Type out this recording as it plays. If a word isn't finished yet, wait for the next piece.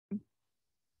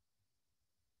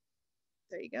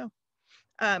There you go.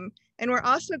 And we're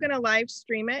also going to live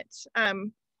stream it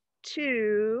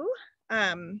to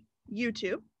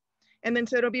YouTube. And then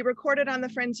so it'll be recorded on the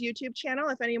Friends YouTube channel.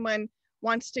 If anyone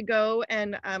wants to go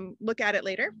and look at it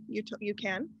later, you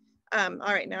can. All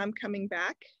right, now I'm coming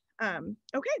back.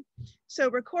 Okay, so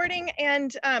recording,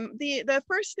 and the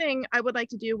first thing I would like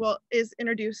to do is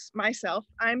introduce myself.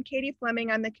 I'm Katie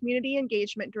Fleming. I'm the Community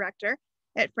Engagement Director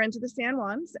at Friends of the San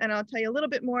Juans, and I'll tell you a little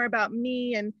bit more about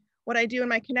me and what I do in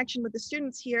my connection with the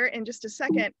students here in just a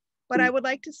second. But I would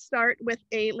like to start with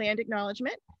a land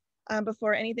acknowledgement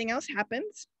before anything else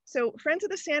happens. So Friends of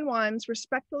the San Juans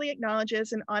respectfully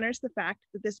acknowledges and honors the fact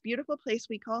that this beautiful place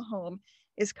we call home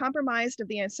is comprised of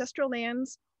the ancestral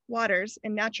lands, waters,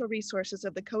 and natural resources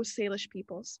of the Coast Salish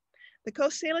peoples. The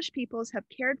Coast Salish peoples have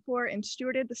cared for and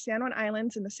stewarded the San Juan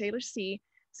Islands and the Salish Sea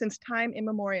since time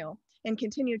immemorial and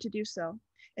continue to do so.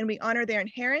 And we honor their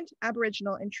inherent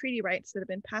Aboriginal and treaty rights that have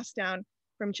been passed down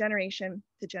from generation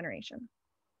to generation.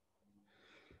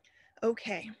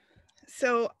 Okay.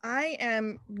 So I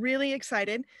am really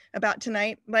excited about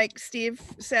tonight. Like Steve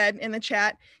said in the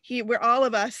chat, all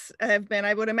of us have been,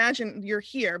 I would imagine you're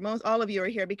here, all of you are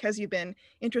here because you've been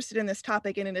interested in this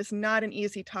topic, and it is not an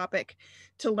easy topic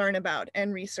to learn about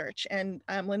and research. And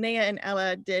Linnea and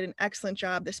Ela did an excellent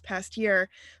job this past year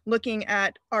looking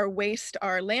at our waste,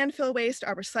 our landfill waste,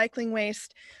 our recycling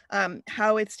waste,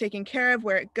 how it's taken care of,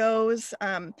 where it goes.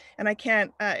 And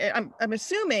I'm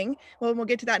assuming, well, we'll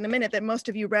get to that in a minute, that most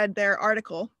of you read their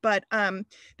article, but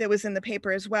that was in the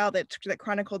paper as well that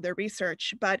chronicled their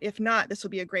research. But if not, this will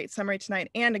be a great summary tonight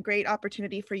and a great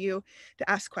opportunity for you to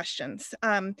ask questions.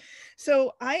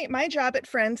 So my job at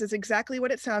Friends is exactly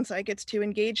what it sounds like. It's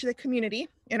to engage the community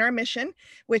in our mission,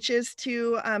 which is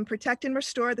to protect and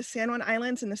restore the San Juan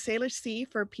Islands and the Salish Sea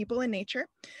for people and nature.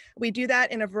 We do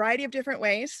that in a variety of different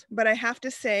ways, but I have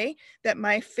to say that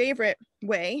my favorite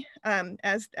way,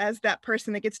 as that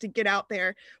person that gets to get out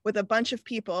there with a bunch of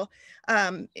people,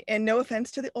 and no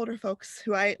offense to the older folks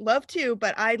who I love too,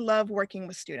 but I love working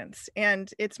with students,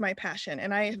 and it's my passion.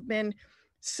 And I have been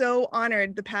so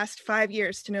honored the past 5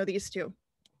 years to know these two.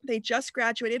 They just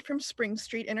graduated from Spring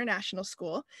Street International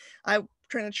School. I'm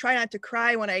trying to try not to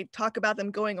cry when I talk about them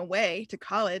going away to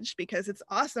college, because it's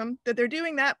awesome that they're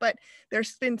doing that, but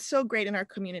they've been so great in our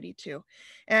community too.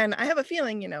 And I have a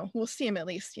feeling, we'll see them at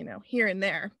least, here and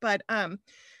there. But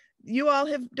you all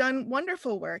have done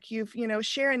wonderful work. You've,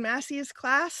 Sharon Massey's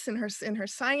class and her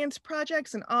science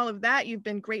projects and all of that. You've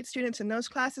been great students in those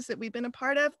classes that we've been a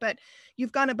part of, but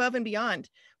you've gone above and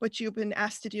beyond what you've been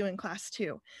asked to do in class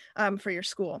too, for your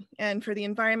school and for the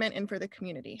environment and for the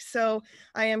community. So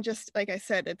I am just, like I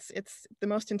said, it's the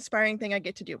most inspiring thing I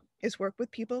get to do is work with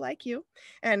people like you.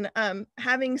 And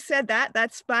having said that,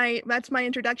 that's my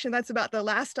introduction. That's about the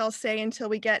last I'll say until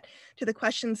we get to the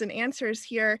questions and answers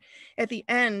here at the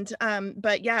end.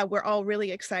 But yeah, we're all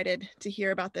really excited to hear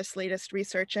about this latest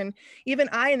research. And even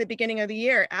I, in the beginning of the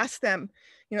year, asked them,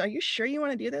 are you sure you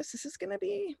want to do this? This is going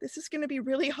to be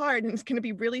really hard, and it's going to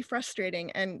be really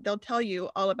frustrating. And they'll tell you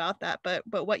all about that.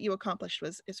 But what you accomplished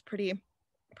is pretty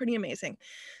amazing.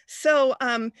 So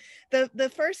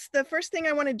the first thing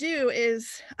I want to do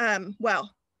is,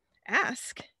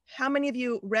 ask how many of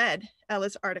you read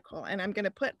Ela's article. And we're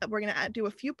going to do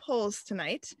a few polls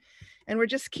tonight, and we're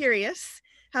just curious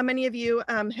how many of you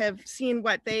have seen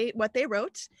what they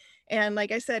wrote. And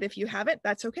like I said, if you haven't,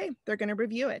 that's okay. They're going to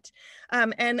review it.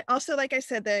 And also, like I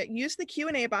said, use the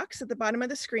Q&A box at the bottom of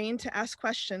the screen to ask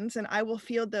questions, and I will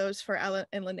field those for Ela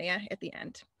and Linnea at the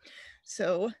end.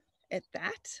 So at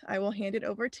that, I will hand it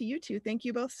over to you two. Thank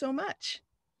you both so much.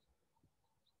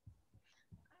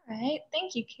 All right,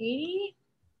 thank you, Katie.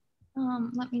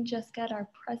 Let me just get our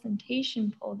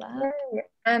presentation pulled up.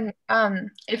 And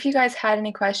if you guys had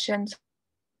any questions,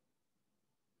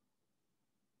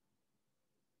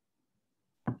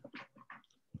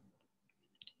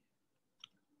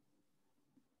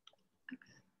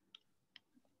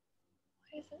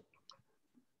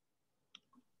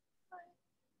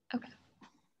 Okay.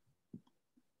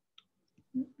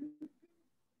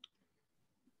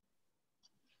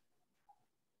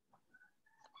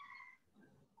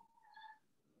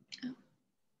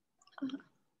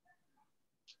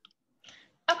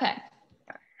 Okay.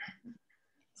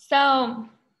 So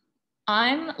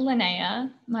I'm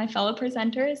Linnea. My fellow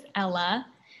presenter is Ela.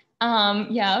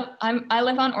 I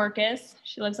live on Orcas.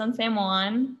 She lives on San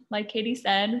Juan. Like Katie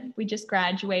said, we just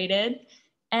graduated.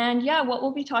 And yeah, what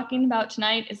we'll be talking about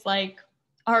tonight is like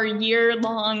our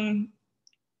year-long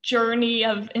journey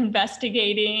of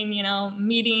investigating,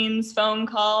 meetings, phone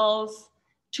calls,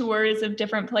 tours of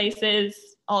different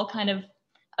places, all kind of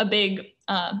a big,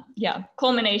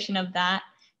 culmination of that.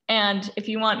 And if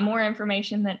you want more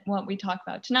information than what we talk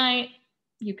about tonight,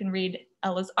 you can read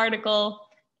Ella's article.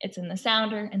 It's in the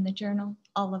Sounder and the Journal,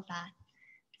 all of that.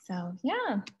 So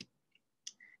yeah.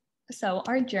 So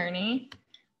our journey,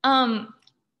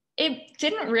 it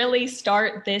didn't really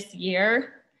start this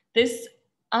year. This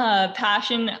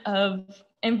passion of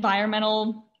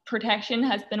environmental protection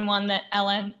has been one that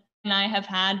Ella and I have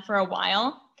had for a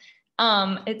while.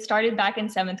 It started back in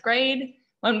 7th grade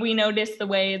when we noticed the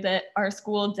way that our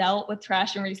school dealt with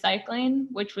trash and recycling,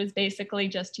 which was basically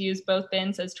just to use both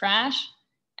bins as trash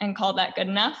and call that good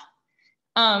enough.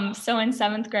 So in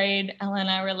 7th grade, Ella and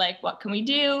I were like, what can we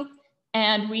do?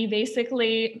 And we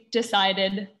basically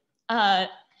decided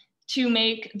to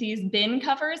make these bin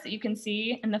covers that you can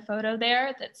see in the photo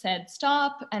there that said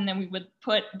stop, and then we would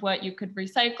put what you could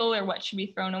recycle or what should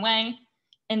be thrown away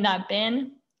in that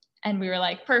bin. And we were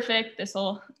like, perfect, this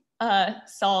will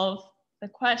solve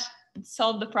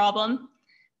the problem.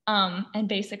 And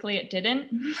basically it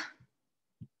didn't.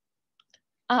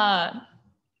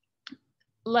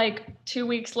 Like 2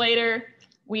 weeks later,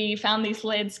 we found these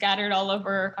lids scattered all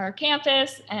over our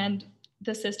campus, and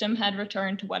the system had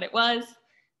returned to what it was.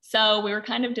 So we were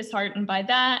kind of disheartened by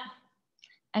that,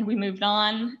 and we moved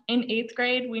on. In 8th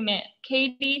grade, we met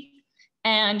Katie,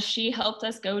 and she helped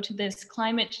us go to this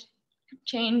climate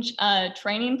change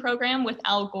training program with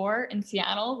Al Gore in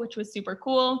Seattle, which was super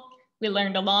cool. We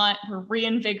learned a lot. We're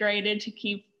reinvigorated to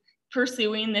keep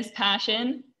pursuing this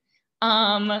passion.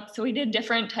 So we did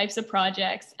different types of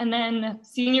projects, and then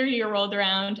senior year rolled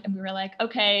around and we were like,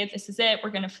 okay, this is it.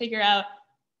 We're going to figure out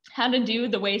how to do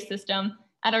the waste system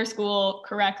at our school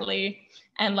correctly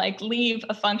and like leave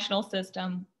a functional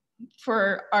system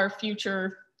for our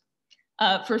future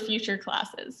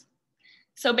classes.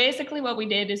 So basically what we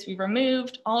did is we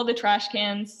removed all the trash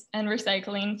cans and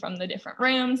recycling from the different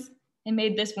rooms and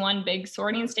made this one big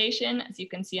sorting station, as you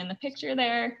can see in the picture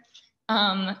there.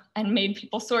 And made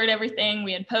people sort everything.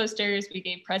 We had posters, we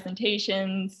gave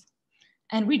presentations,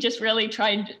 and we just really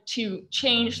tried to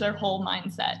change their whole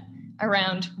mindset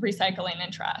around recycling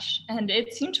and trash. And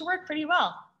it seemed to work pretty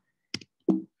well.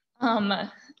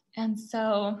 And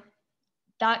so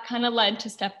that kind of led to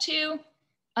step 2.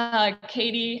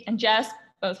 Katie and Jess,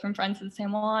 both from Friends of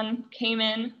San Juan, came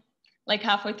in like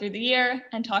halfway through the year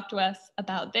and talked to us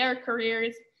about their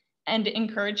careers and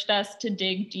encouraged us to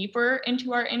dig deeper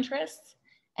into our interests.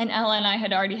 And Ella and I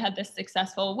had already had this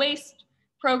successful waste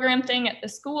program thing at the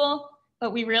school,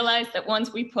 but we realized that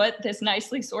once we put this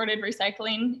nicely sorted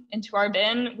recycling into our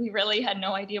bin, we really had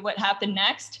no idea what happened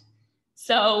next.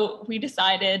 So we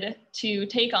decided to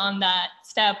take on that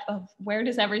step of where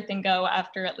does everything go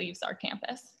after it leaves our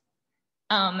campus?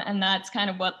 And that's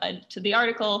kind of what led to the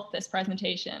article, this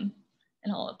presentation,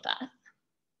 and all of that.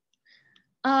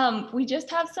 We just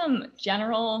have some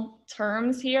general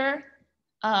terms here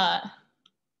that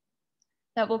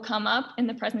will come up in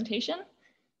the presentation.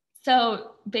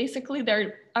 So basically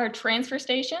there are transfer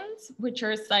stations, which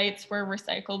are sites where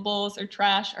recyclables or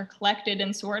trash are collected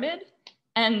and sorted.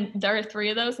 And there are 3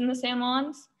 of those in the San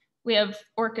Juans. We have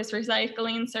Orcas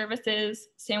Recycling Services,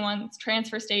 San Juan's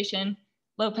Transfer Station,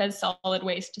 Lopez Solid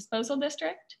Waste Disposal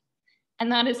District.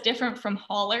 And that is different from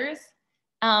haulers.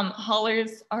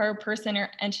 Haulers are a person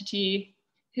or entity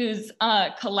who's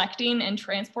collecting and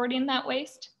transporting that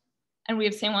waste. And we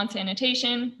have San Juan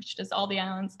Sanitation, which does all the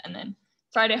islands, and then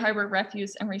Friday Harbor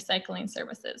Refuse and Recycling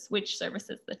Services, which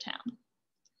services the town.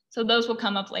 So those will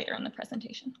come up later in the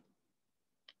presentation.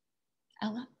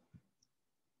 Ella?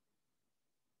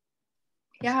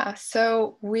 Yeah,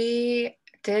 so we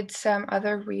did some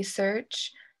other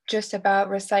research just about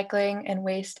recycling and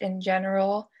waste in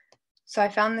general. So I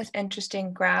found this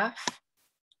interesting graph,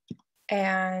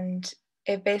 and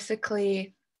it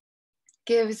basically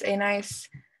gives a nice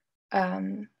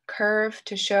curve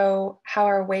to show how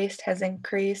our waste has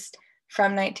increased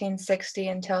from 1960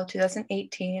 until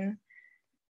 2018.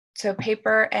 So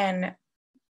paper and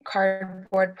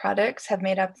cardboard products have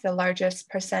made up the largest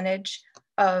percentage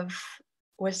of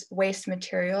waste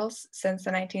materials since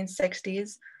the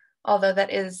 1960s, although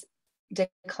that is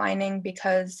declining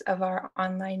because of our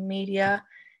online media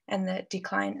and the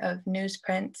decline of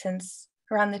newsprint since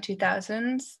around the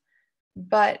 2000s.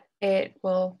 But it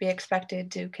will be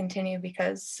expected to continue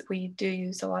because we do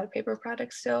use a lot of paper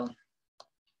products still.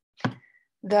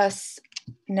 Thus,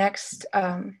 next,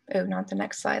 not the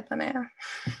next slide, Linnea.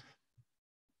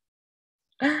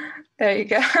 There you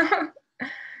go.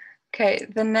 Okay,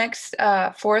 the next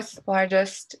 4th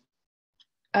largest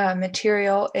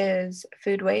material is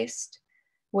food waste,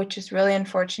 which is really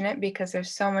unfortunate because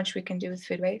there's so much we can do with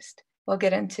food waste. We'll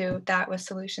get into that with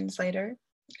solutions later.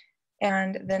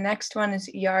 And the next one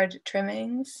is yard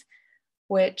trimmings,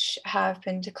 which have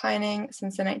been declining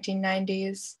since the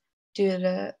 1990s due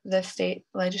to the state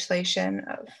legislation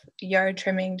of yard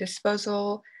trimming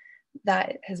disposal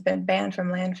that has been banned from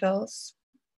landfills.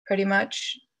 Pretty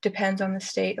much depends on the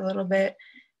state a little bit,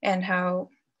 and how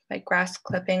like grass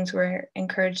clippings were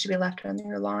encouraged to be left on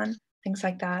your lawn, things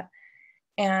like that.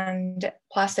 And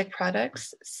plastic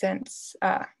products since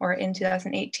or in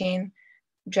 2018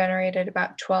 generated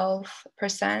about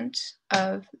 12%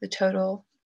 of the total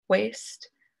waste,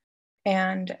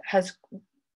 and has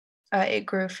it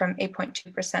grew from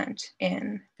 8.2%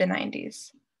 in the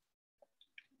 90s.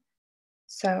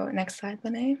 So next slide,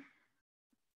 Linnea.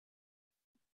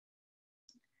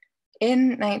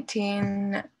 In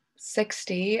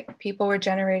 1960, people were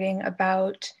generating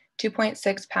about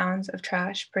 2.6 pounds of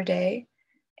trash per day,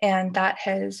 and that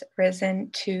has risen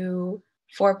to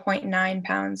 4.9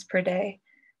 pounds per day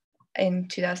in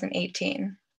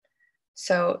 2018.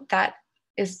 So that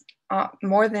is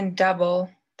more than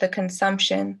double the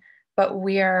consumption, but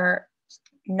we are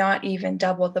not even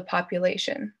double the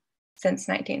population since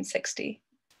 1960,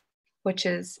 which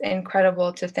is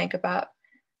incredible to think about.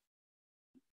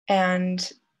 And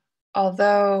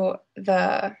although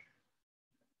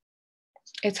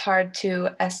it's hard to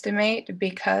estimate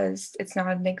because it's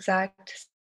not an exact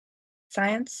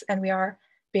science and we are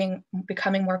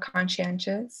becoming more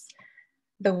conscientious,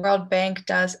 the World Bank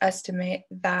does estimate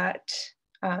that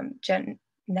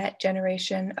net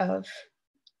generation of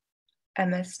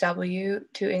MSW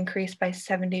to increase by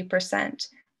 70%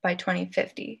 by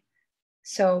 2050.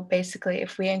 So basically,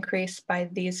 if we increase by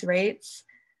these rates,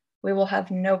 we will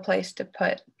have no place to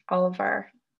put all of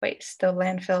our waste. The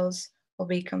landfills will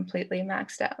be completely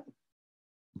maxed out.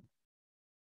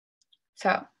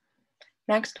 So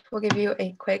next, we'll give you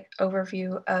a quick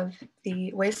overview of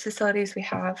the waste facilities we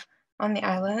have on the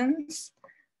islands.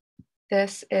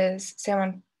 This is San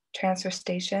Juan Transfer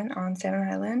Station on San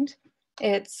Juan Island.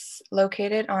 It's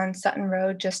located on Sutton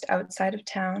Road, just outside of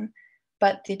town,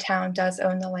 but the town does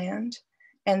own the land,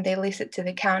 and they lease it to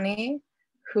the county,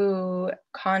 who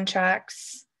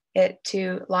contracts it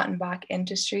to Lautenbach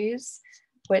Industries,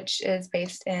 which is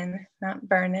based in Mount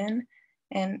Vernon.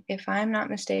 And if I'm not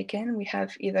mistaken, we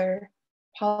have either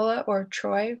Paula or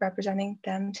Troy representing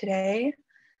them today.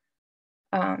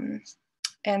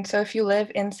 And so if you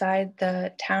live inside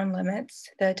the town limits,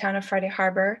 the town of Friday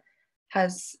Harbor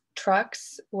has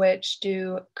trucks which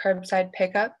do curbside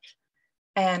pickup,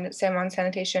 and San Juan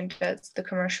Sanitation does the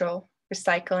commercial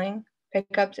recycling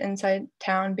pickups inside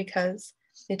town because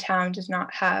the town does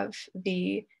not have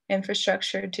the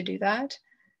infrastructure to do that.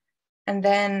 And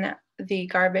then the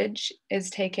garbage is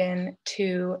taken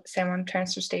to San Juan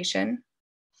Transfer Station.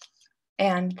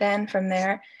 And then from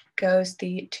there goes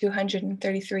the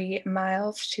 233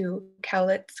 miles to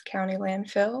Cowlitz County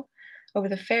landfill over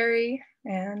the ferry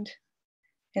and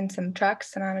in some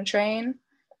trucks and on a train.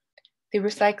 The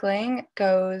recycling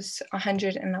goes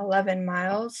 111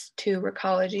 miles to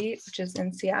Recology, which is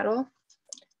in Seattle.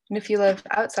 And if you live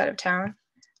outside of town,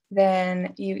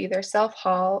 then you either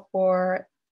self-haul or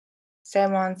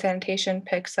San Juan Sanitation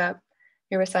picks up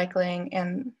your recycling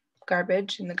and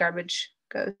the garbage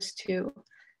goes to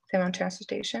San Juan Transfer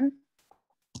Station.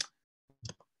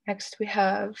 Next, we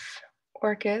have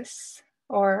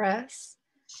ORS.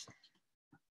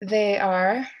 They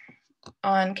are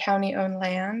on county-owned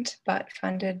land, but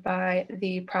funded by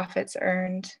the profits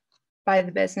earned by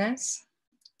the business.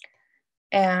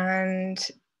 And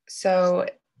so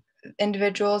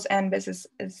individuals and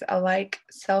businesses alike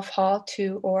self-haul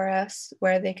to ORS,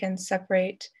 where they can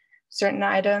separate certain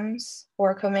items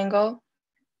or commingle,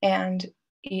 and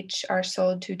each are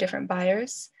sold to different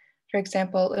buyers. For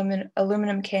example,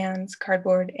 aluminum cans,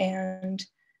 cardboard, and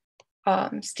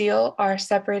steel are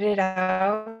separated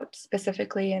out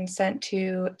specifically and sent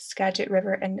to Skagit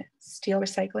River and Steel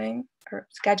Recycling, or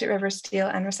Skagit River Steel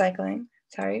and Recycling,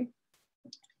 sorry.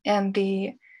 And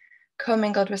the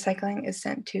commingled recycling is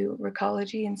sent to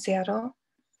Recology in Seattle.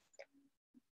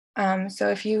 So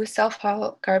if you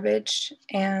self-haul garbage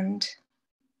and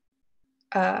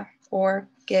or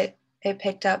get it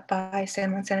picked up by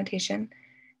San Juan Sanitation,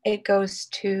 it goes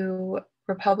to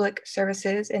Republic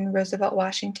Services in Roosevelt,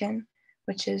 Washington,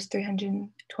 which is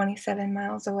 327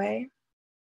 miles away.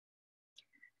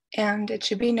 And it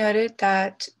should be noted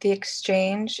that the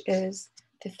exchange is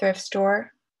the thrift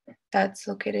store that's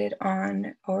located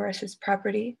on ORS's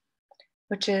property,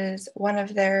 which is one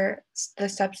of the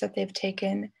steps that they've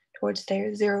taken towards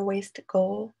their zero waste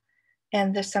goal.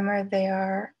 And this summer they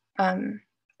are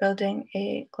building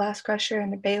a glass crusher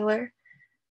and a baler,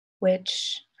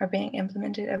 which are being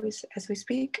implemented as we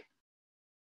speak.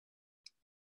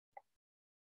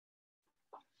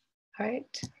 All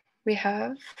right, we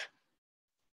have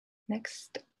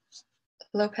next,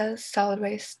 Lopez Solid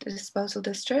Waste Disposal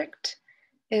District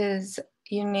is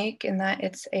unique in that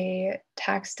it's a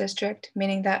tax district,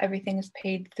 meaning that everything is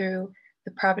paid through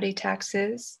the property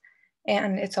taxes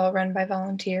and it's all run by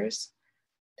volunteers.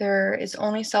 There is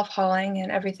only self-hauling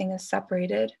and everything is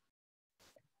separated.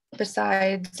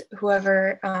 Besides,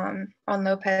 whoever on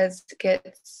Lopez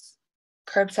gets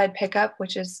curbside pickup,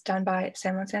 which is done by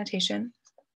San Juan Sanitation.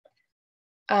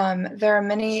 There are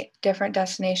many different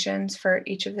destinations for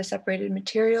each of the separated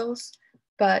materials,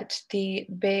 but the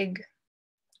big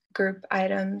group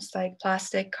items like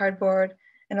plastic, cardboard,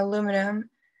 and aluminum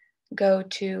go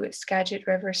to Skagit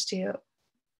River Steel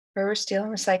and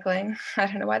Recycling. I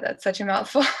don't know why that's such a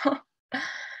mouthful.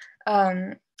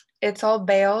 It's all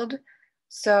baled,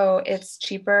 so it's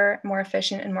cheaper, more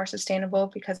efficient, and more sustainable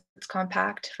because it's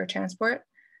compact for transport.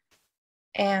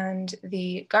 And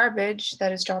the garbage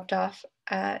that is dropped off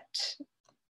at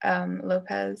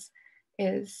Lopez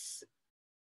is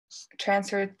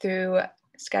transferred through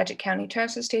Skagit County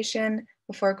Transfer Station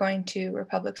before going to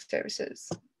Republic Services.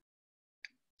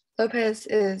 Lopez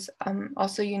is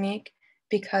also unique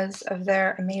because of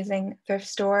their amazing thrift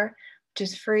store, which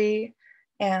is free,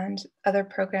 and other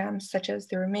programs such as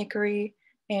the Remakery,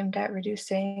 aimed at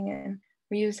reducing and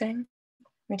reusing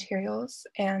materials,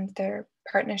 and their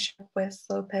partnership with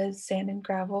Lopez Sand and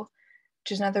Gravel,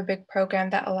 which is another big program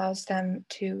that allows them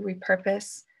to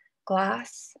repurpose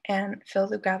glass and fill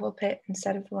the gravel pit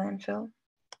instead of the landfill.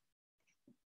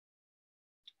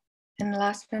 And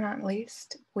last but not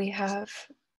least, we have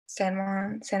San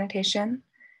Juan Sanitation,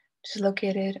 which is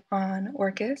located on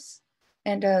Orcas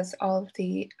and does all of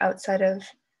the outside of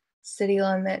city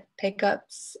limit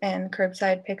pickups and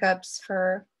curbside pickups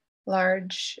for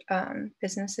large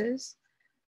businesses,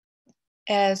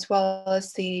 as well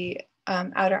as the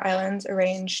outer islands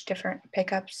arrange different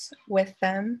pickups with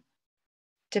them,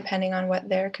 depending on what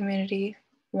their community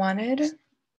wanted.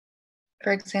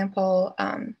 For example,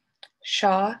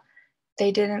 Shaw,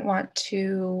 they didn't want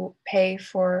to pay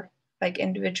for like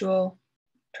individual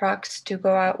trucks to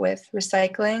go out with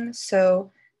recycling.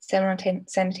 So San Juan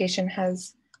Sanitation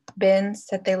has bins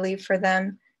that they leave for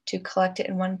them to collect it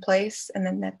in one place and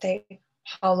then that they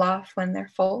haul off when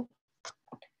they're full.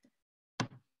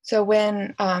 So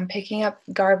when picking up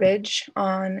garbage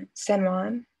on San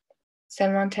Juan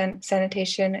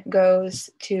Sanitation goes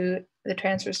to the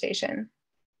transfer station.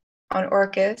 On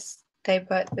Orcas, they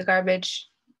put the garbage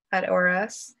at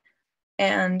Oras,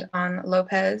 and on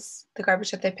Lopez, the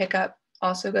garbage that they pick up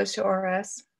also goes to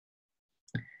Oras.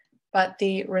 But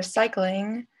the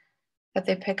recycling that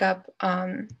they pick up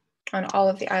on all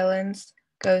of the islands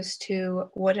goes to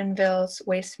Woodinville's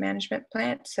waste management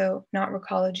plant, so not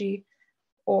Recology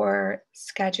or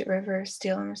Skagit River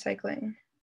Steel and Recycling.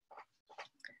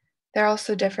 They're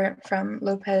also different from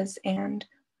Lopez and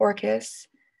Orcas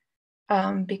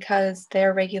because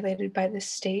they're regulated by the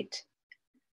state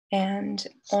and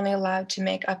only allowed to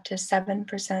make up to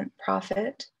 7%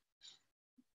 profit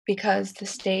because the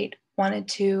state wanted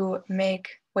to make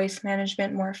waste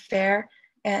management more fair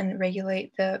and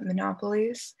regulate the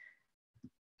monopolies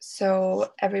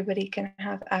so everybody can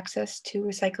have access to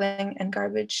recycling and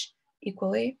garbage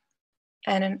equally.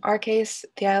 And in our case,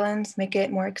 the islands make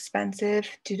it more expensive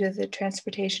due to the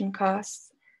transportation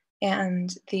costs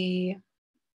and the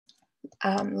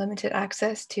limited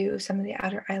access to some of the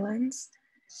outer islands.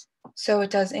 So it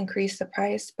does increase the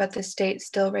price, but the state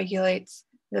still regulates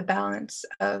the balance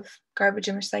of garbage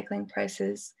and recycling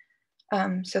prices.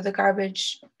 So the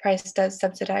garbage price does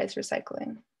subsidize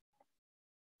recycling.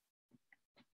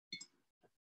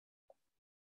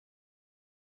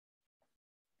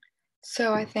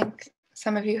 So I think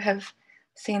some of you have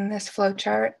seen this flow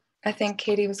chart. I think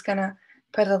Katie was gonna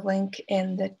put a link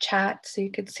in the chat so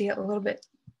you could see it a little bit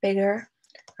bigger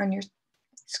on your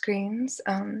screens.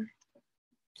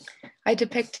 I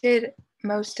depicted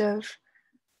most of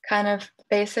kind of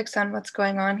basics on what's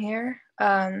going on here.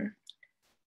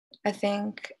 I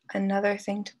think another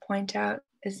thing to point out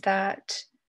is that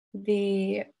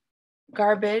the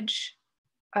garbage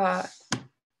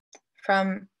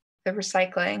from the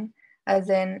recycling, as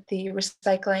in the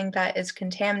recycling that is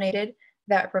contaminated,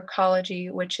 that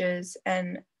Recology, which is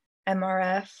an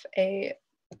MRF, a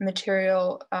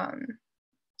material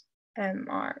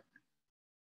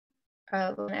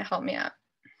help me out.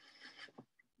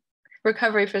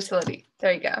 Recovery facility,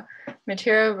 there you go.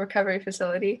 Material recovery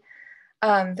facility.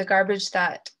 The garbage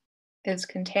that is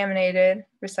contaminated,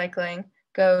 recycling,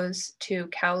 goes to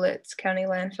Cowlitz County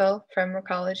Landfill from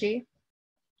Recology.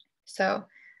 So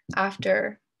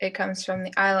after it comes from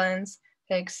the islands,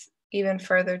 takes even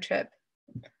further trip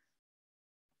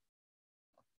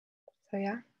So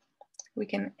yeah, we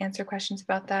can answer questions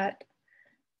about that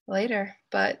later,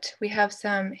 but we have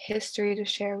some history to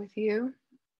share with you.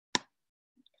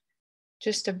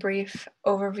 Just a brief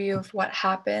overview of what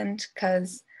happened,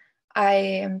 because I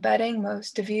am betting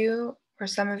most of you, or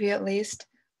some of you at least,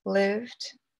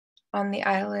 lived on the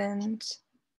island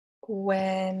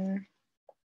when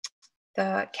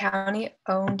the county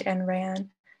owned and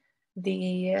ran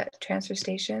the transfer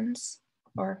stations,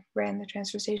 or ran the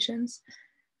transfer stations.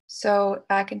 So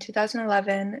back in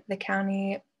 2011, the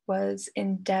county was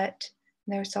in debt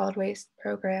in their solid waste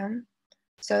program.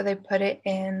 So they put it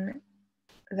in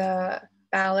the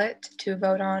ballot to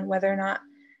vote on whether or not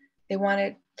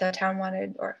the town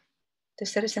wanted, or the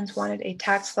citizens wanted, a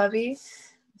tax levy,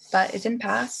 but it didn't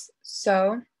pass.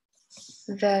 So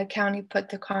the county put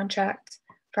the contract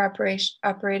for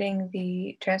operating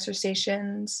the transfer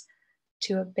stations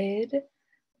to a bid,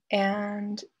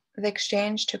 and the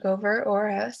exchange took over, or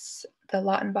us, the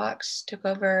lot and box, took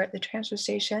over the transfer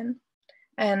station,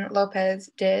 and Lopez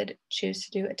did choose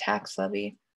to do a tax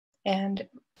levy and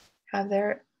have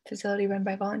their facility run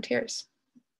by volunteers.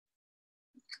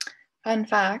 Fun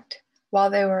fact, while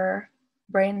they were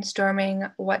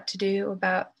brainstorming what to do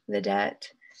about the debt,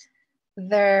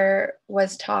 there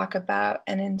was talk about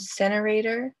an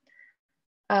incinerator.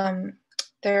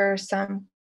 There are some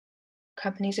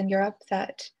companies in Europe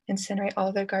that incinerate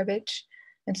all their garbage,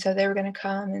 and so they were going to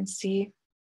come and see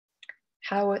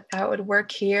how that would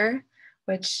work here,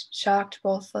 which shocked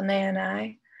both Linnea and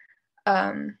I.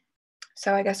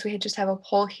 So I guess we just have a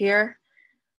poll here.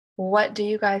 What do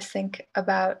you guys think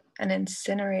about an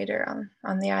incinerator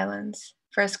on the islands,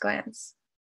 first glance?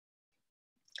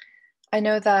 I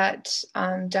know that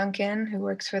Duncan, who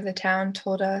works for the town,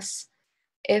 told us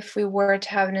if we were to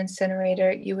have an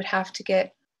incinerator, you would have to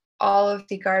get all of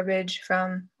the garbage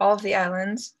from all of the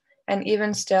islands, and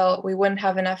even still, we wouldn't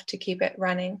have enough to keep it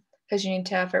running, because you need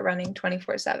to have it running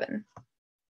 24/7.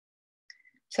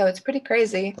 So it's pretty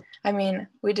crazy. I mean,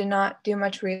 we did not do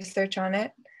much research on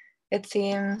it. It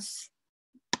seems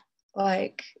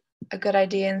like a good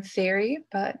idea in theory,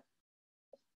 but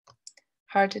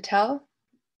hard to tell.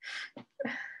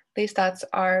 At least that's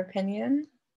our opinion.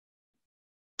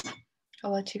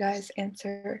 I'll let you guys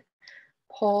answer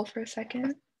poll for a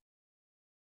second.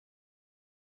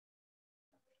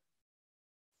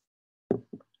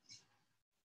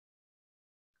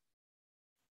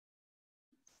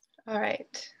 All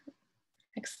right,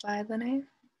 next slide, Linnea.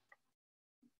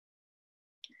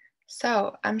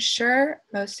 So I'm sure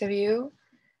most of you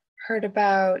heard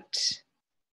about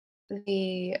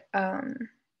the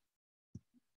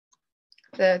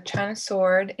China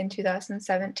sword in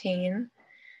 2017,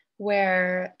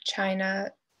 where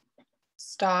China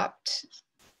stopped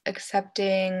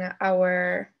accepting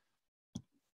our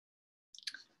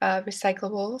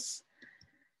recyclables.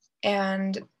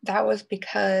 And that was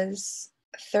because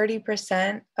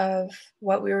 30% of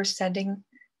what we were sending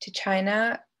to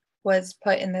China was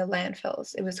put in the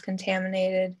landfills. It was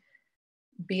contaminated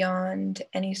beyond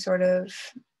any sort of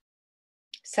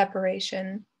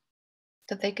separation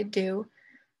that they could do.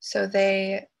 So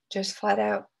they just flat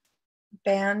out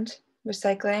banned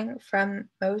recycling from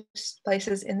most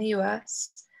places in the US.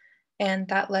 And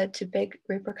that led to big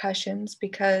repercussions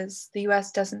because the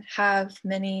US doesn't have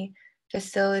many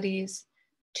facilities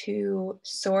to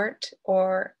sort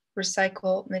or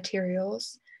recycle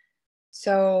materials.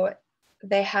 So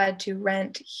they had to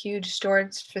rent huge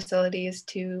storage facilities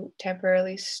to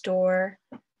temporarily store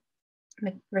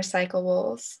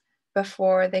recyclables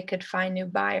before they could find new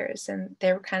buyers. And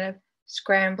they were kind of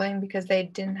scrambling because they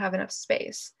didn't have enough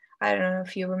space. I don't know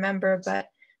if you remember, but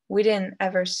we didn't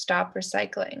ever stop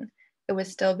recycling. It was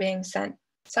still being sent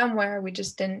somewhere, we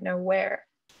just didn't know where.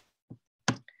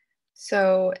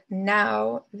 So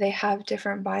now they have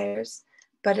different buyers,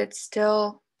 but it's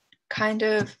still kind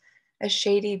of a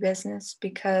shady business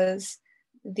because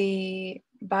the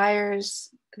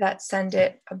buyers that send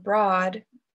it abroad,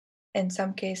 in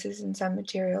some cases, in some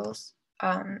materials,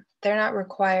 they're not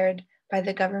required by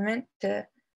the government to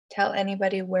tell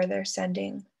anybody where they're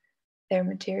sending their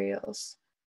materials.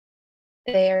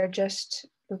 They are just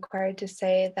required to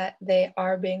say that they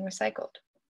are being recycled.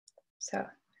 So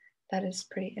that is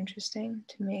pretty interesting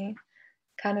to me.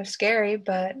 Kind of scary,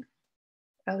 but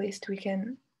at least we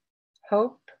can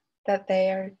hope that they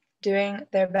are doing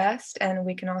their best, and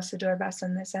we can also do our best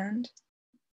on this end.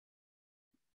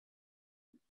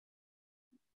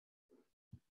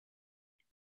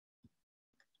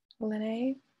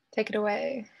 Linnea, take it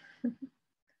away.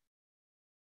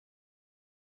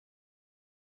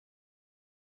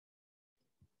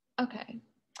 Okay.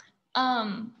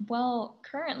 Well,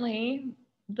 currently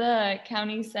the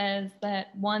county says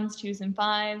that 1s, 2s, and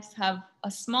 5s have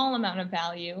a small amount of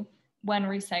value when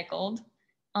recycled.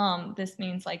 This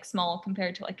means like small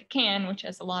compared to like a can, which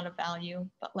has a lot of value,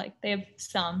 but like they have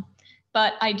some,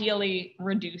 but ideally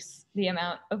reduce the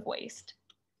amount of waste.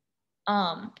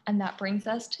 And that brings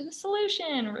us to the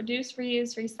solution: reduce,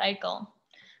 reuse, recycle.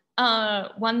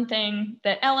 One thing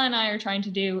that Ella and I are trying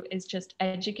to do is just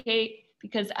educate,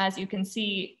 because as you can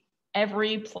see,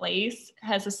 every place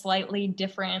has a slightly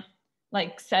different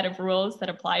like set of rules that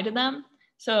apply to them.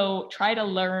 So try to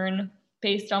learn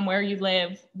based on where you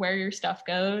live, where your stuff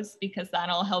goes, because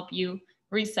that'll help you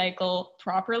recycle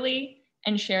properly,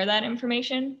 and share that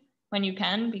information when you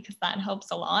can, because that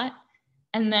helps a lot.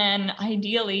 And then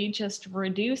ideally just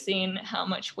reducing how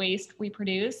much waste we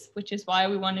produce, which is why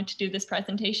we wanted to do this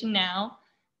presentation now,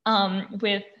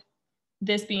 with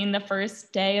this being the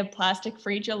first day of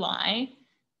Plastic-Free July.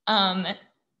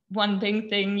 One big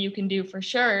thing you can do for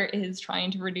sure is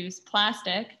trying to reduce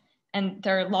plastic. And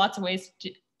there are lots of ways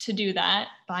to do that: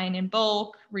 buying in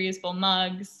bulk, reusable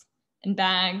mugs and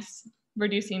bags,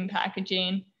 reducing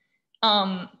packaging.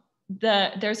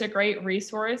 There's a great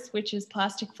resource, which is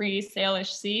Plastic Free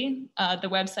Salish Sea. The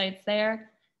website's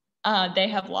there. They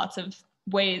have lots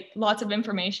of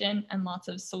information and lots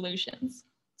of solutions.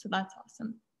 So that's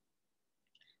awesome.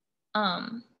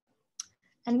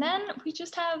 And then we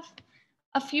just have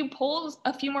a few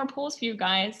more polls for you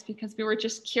guys, because we were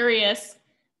just curious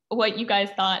what you guys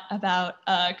thought about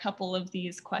a couple of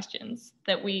these questions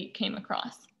that we came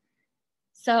across.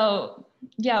 So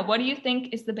yeah, what do you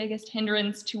think is the biggest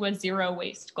hindrance to a zero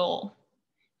waste goal?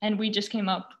 And we just came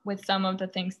up with some of the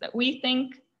things that we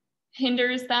think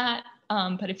hinders that,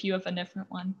 but if you have a different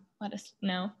one, let us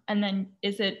know. And then,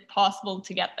 is it possible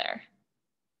to get there?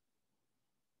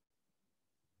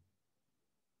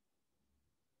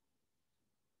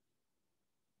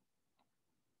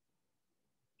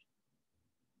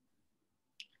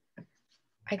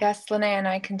 I guess Linnea and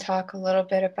I can talk a little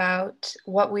bit about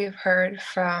what we've heard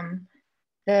from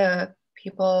the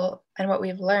people and what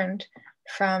we've learned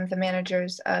from the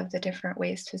managers of the different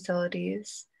waste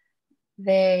facilities.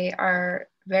 They are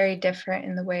very different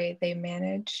in the way they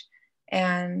manage,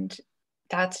 and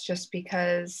that's just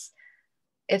because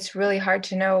it's really hard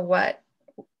to know what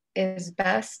is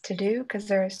best to do, because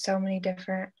there are so many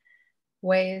different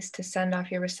ways to send off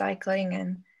your recycling,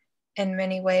 and in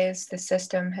many ways the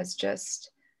system has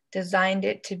just designed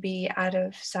it to be out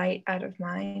of sight, out of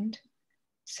mind.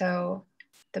 So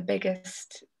the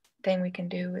biggest thing we can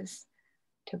do is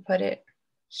to put it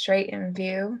straight in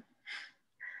view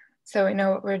so we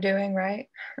know what we're doing, right?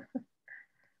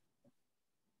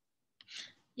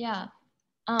 Yeah.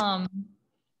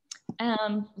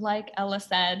 And like Ella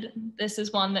said, this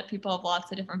is one that people have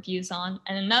lots of different views on.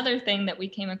 And another thing that we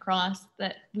came across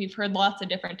that we've heard lots of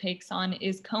different takes on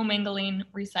is commingling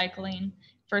recycling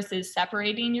versus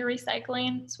separating your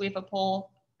recycling. So we have a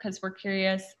poll because we're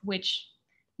curious which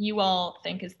you all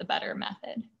think is the better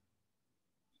method.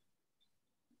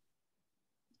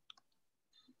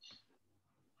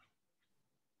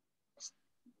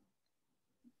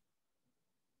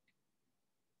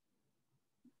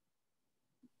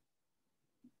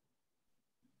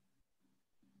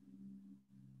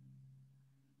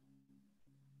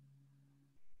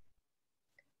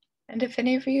 And if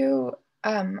any of you,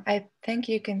 I think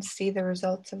you can see the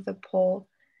results of the poll.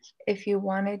 If you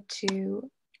wanted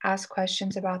to ask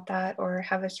questions about that or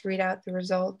have us read out the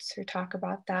results or talk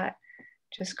about that,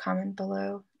 just comment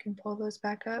below. I can pull those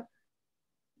back up.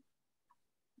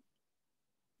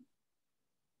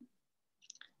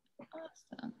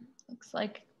 Awesome. Looks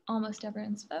like almost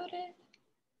everyone's voted.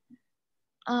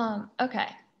 Okay.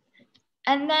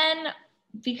 And then,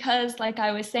 because like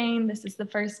I was saying, this is the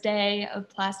first day of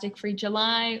Plastic-Free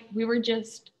July, we were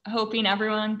just hoping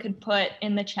everyone could put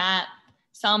in the chat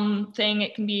something.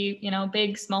 It can be, you know,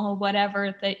 big, small,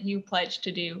 whatever that you pledge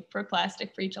to do for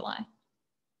Plastic-Free July.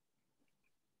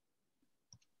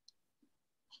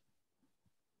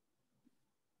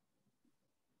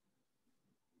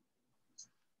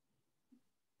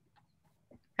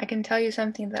 I can tell you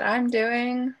something that I'm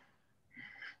doing.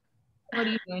 What are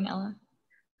you doing, Ella?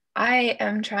 I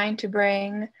am trying to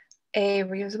bring a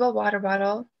reusable water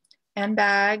bottle and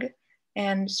bag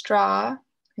and straw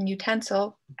and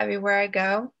utensil everywhere I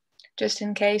go, just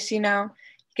in case, you know,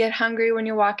 you get hungry when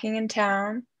you're walking in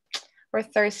town or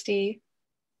thirsty.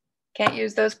 Can't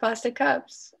use those plastic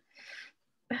cups.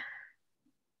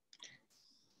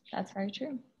 That's very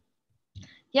true.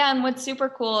 Yeah, and what's super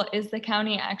cool is the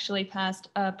county actually passed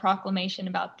a proclamation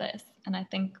about this. And I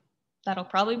think that'll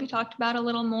probably be talked about a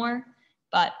little more,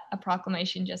 but a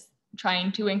proclamation just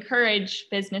trying to encourage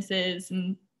businesses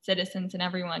and citizens and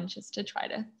everyone just to try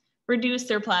to reduce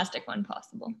their plastic when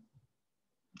possible.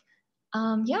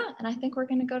 Yeah, and I think we're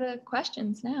going to go to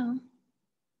questions now.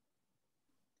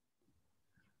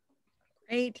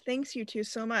 Great, thanks you two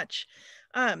so much.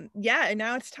 Yeah, and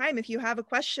now it's time. If you have a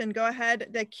question, go ahead.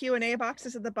 The Q&A box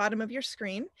is at the bottom of your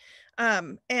screen.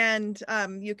 You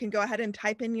can go ahead and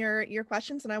type in your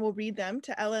questions and I will read them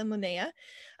to Ela and Linnea.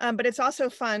 But it's also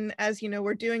fun, as you know,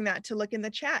 we're doing that, to look in the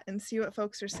chat and see what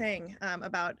folks are saying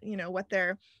about, you know, what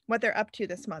they're up to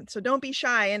this month. So don't be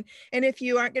shy. And if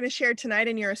you aren't going to share tonight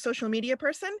and you're a social media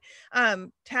person,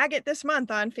 tag it this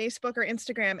month on Facebook or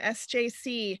Instagram,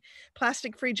 SJC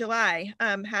Plastic Free July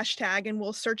hashtag, and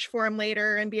we'll search for them later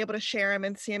and be able to share them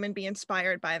and see them and be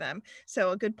inspired by them.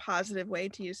 So a good positive way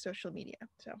to use social media.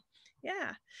 So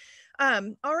yeah.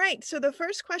 All right. So the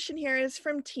first question here is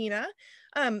from Tina.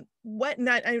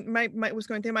 Was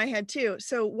going through my head too.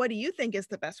 So what do you think is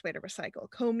the best way to recycle,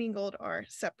 commingled or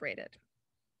separated?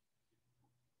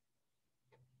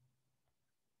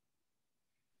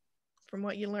 From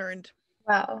what you learned.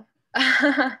 Well,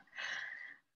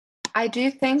 I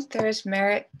do think there's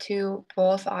merit to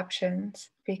both options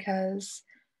because,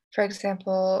 for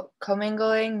example,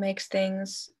 commingling makes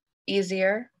things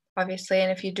easier, obviously, and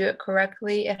if you do it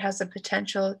correctly, it has the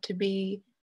potential to be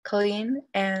clean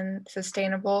and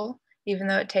sustainable, even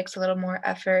though it takes a little more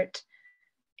effort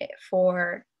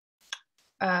for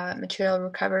material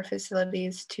recovery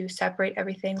facilities to separate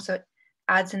everything. So it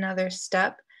adds another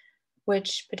step,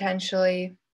 which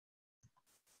potentially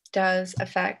does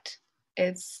affect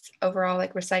its overall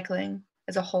like recycling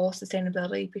as a whole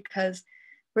sustainability, because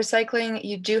recycling,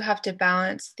 you do have to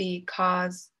balance the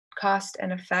cost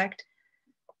and effect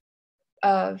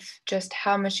of just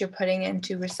how much you're putting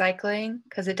into recycling,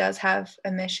 because it does have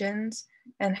emissions,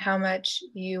 and how much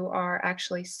you are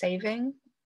actually saving.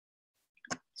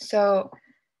 So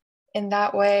in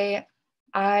that way,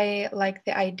 I like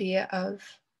the idea of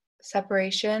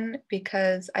separation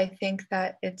because I think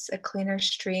that it's a cleaner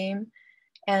stream.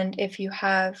 And if you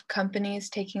have companies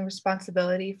taking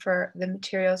responsibility for the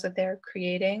materials that they're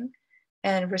creating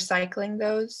and recycling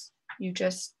those,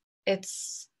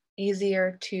 it's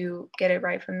easier to get it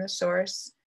right from the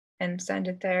source and send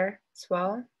it there as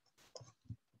well.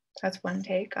 That's one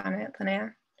take on it.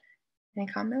 Linnea, any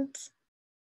comments?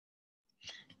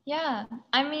 Yeah,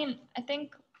 I mean, I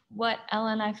think what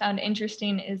Ella and I found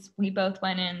interesting is we both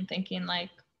went in thinking like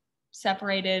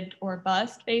separated or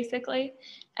bust, basically.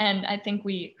 And I think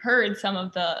we heard some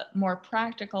of the more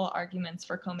practical arguments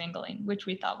for commingling, which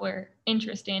we thought were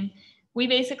interesting. We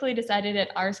basically decided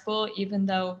at our school, even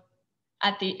though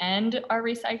at the end our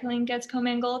recycling gets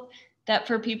commingled, that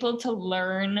for people to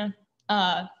learn,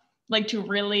 like to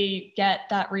really get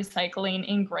that recycling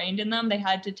ingrained in them, they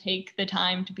had to take the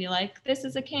time to be like, this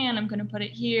is a can, I'm going to put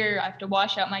it here, I have to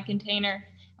wash out my container.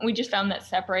 And we just found that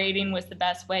separating was the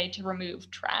best way to remove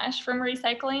trash from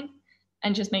recycling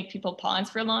and just make people pause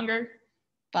for longer.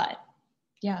 But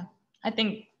yeah, I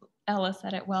think Ella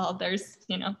said it well. There's,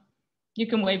 you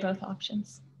can weigh both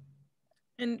options.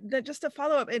 And just a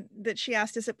follow up that she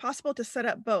asked, is it possible to set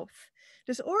up both?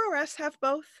 Does ORS have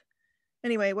both?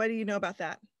 Anyway, what do you know about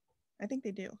that? I think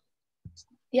they do.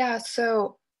 Yeah,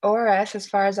 so ORS, as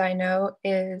far as I know,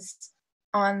 is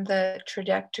on the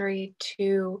trajectory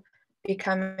to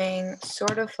becoming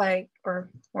sort of like,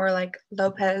 or more like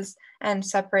Lopez, and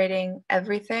separating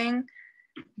everything.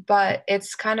 But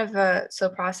it's kind of a slow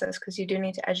process because you do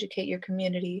need to educate your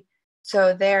community.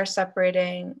 So they're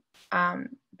separating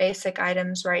basic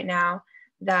items right now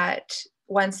that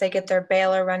once they get their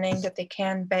baler running, that they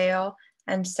can bale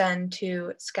and send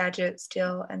to Skagit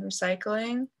Steel and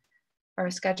Recycling, or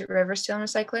Skagit River Steel and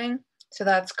Recycling. So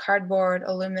that's cardboard,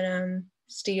 aluminum,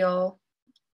 steel,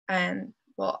 and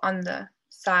well, on the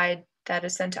side that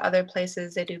is sent to other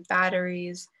places, they do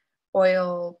batteries,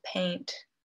 oil, paint,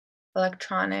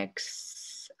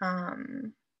 electronics,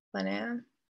 Linnea.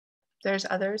 There's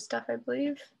other stuff, I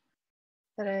believe,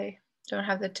 that I don't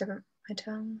have the tip of my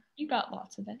tongue. You got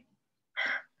lots of it.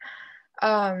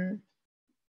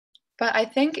 But I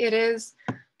think it is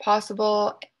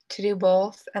possible to do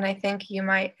both, and I think you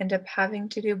might end up having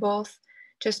to do both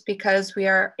just because we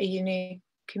are a unique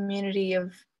community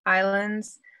of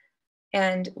islands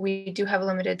and we do have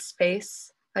limited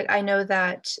space. Like, I know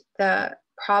that the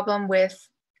problem with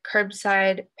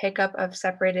curbside pickup of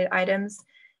separated items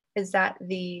is that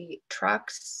the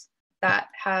trucks that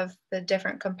have the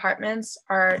different compartments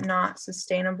are not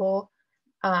sustainable,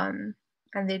 and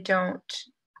they don't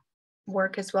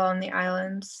work as well in the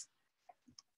islands.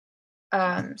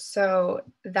 So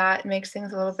that makes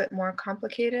things a little bit more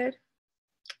complicated.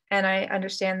 And I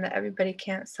understand that everybody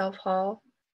can't self-haul.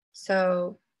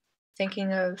 So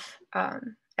thinking of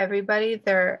everybody,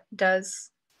 there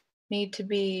does need to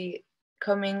be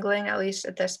commingling, at least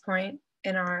at this point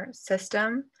in our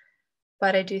system.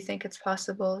 But I do think it's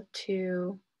possible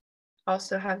to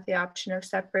also have the option of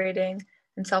separating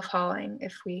and self-hauling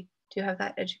if we do have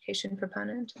that education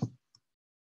proponent.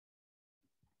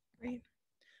 Great.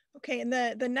 Okay, and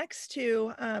the next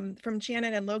two from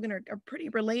Janet and Logan are pretty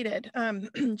related.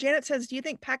 Janet says, do you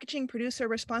think packaging producer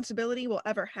responsibility will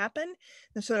ever happen?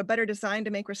 The sort of better design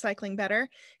to make recycling better.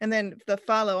 And then the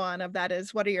follow on of that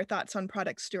is, what are your thoughts on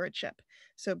product stewardship?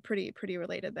 So pretty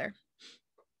related there.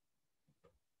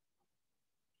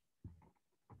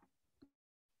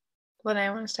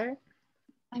 Linnea, want to start?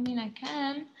 I mean, I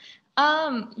can.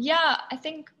 Yeah, I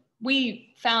think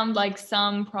we found like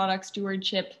some product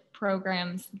stewardship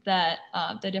programs that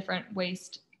the different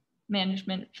waste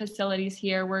management facilities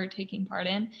here were taking part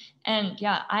in. And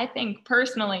yeah, I think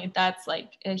personally that's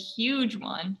like a huge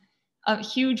one. A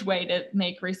huge way to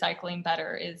make recycling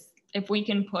better is if we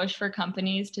can push for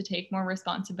companies to take more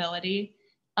responsibility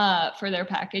for their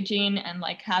packaging and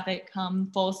like have it come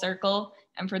full circle,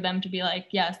 and for them to be like,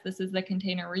 yes, this is the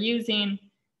container we're using,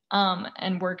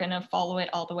 and we're gonna follow it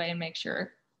all the way and make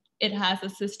sure it has a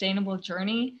sustainable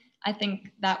journey. I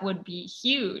think that would be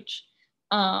huge.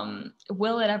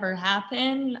 Will it ever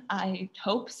happen? I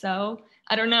hope so.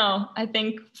 I don't know. I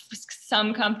think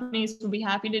some companies will be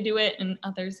happy to do it, and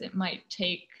others it might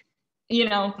take, you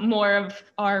know, more of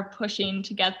our pushing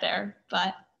to get there,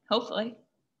 but hopefully.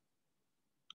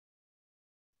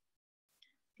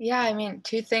 Yeah, I mean,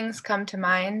 two things come to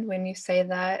mind when you say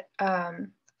that.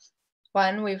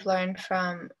 One, we've learned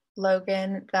from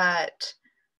Logan that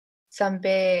some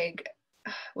big,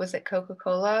 was it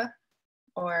Coca-Cola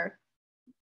or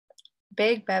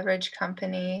big beverage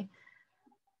company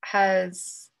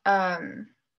has, the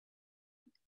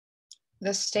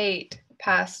state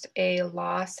passed a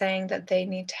law saying that they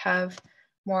need to have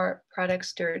more product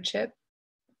stewardship.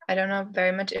 I don't know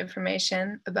very much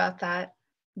information about that,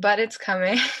 but it's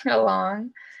coming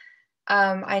along.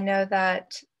 I know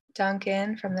that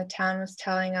Duncan from the town was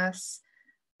telling us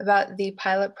about the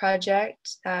pilot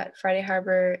project that Friday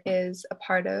Harbor is a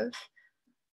part of.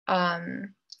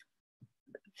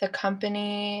 The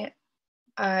company,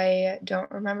 I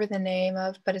don't remember the name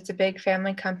of, but it's a big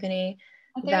family company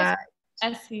that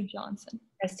SC Johnson.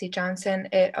 SC Johnson,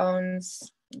 it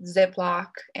owns Ziploc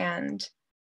and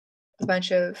a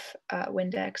bunch of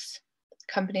Windex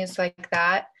companies like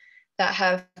that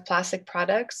have plastic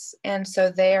products. And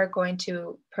so they are going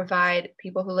to provide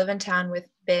people who live in town with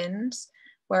bins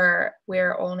where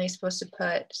we're only supposed to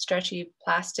put stretchy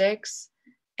plastics,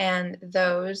 and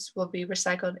those will be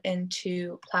recycled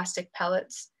into plastic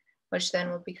pellets, which then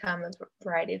will become a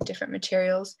variety of different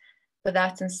materials. But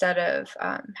that's instead of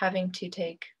having to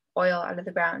take oil out of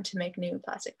the ground to make new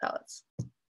plastic pellets.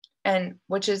 And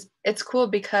it's cool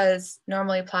because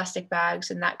normally plastic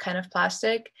bags and that kind of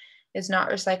plastic is not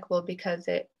recyclable because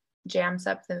it jams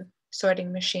up the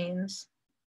sorting machines.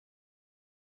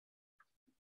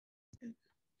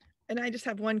 And I just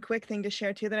have one quick thing to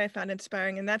share too that I found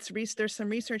inspiring, and that's there's some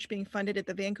research being funded at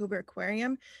the Vancouver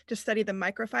Aquarium to study the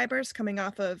microfibers coming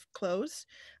off of clothes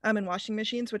and washing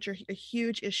machines, which are a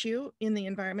huge issue in the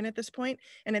environment at this point.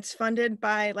 And it's funded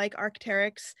by like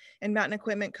Arc'teryx and Mountain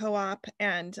Equipment Co-op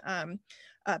and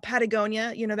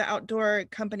Patagonia, you know, the outdoor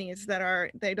companies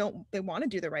that they want to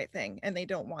do the right thing, and they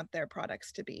don't want their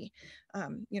products to be,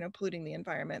 you know, polluting the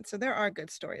environment. So there are good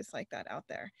stories like that out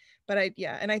there. But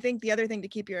and I think the other thing to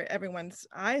keep everyone's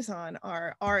eyes on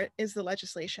is the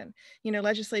legislation. You know,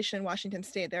 legislation in Washington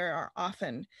State, there are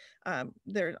often,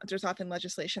 there's often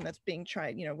legislation that's being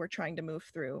tried, you know, we're trying to move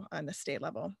through on the state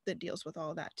level that deals with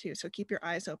all of that too. So keep your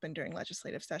eyes open during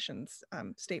legislative sessions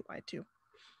statewide too.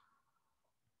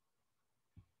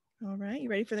 All right, you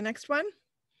ready for the next one?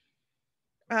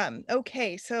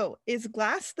 Okay, so is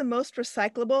glass the most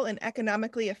recyclable and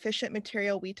economically efficient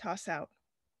material we toss out?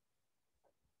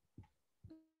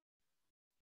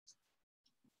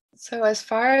 So as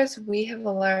far as we have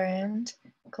learned,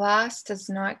 glass does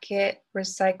not get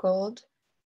recycled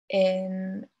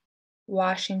in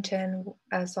Washington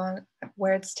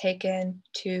where it's taken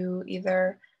to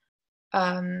either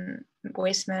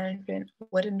Waste Management,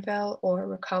 Woodinville, or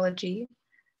Recology.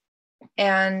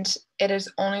 And it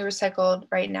is only recycled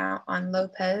right now on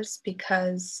Lopez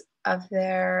because of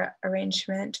their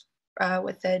arrangement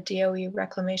with the DOE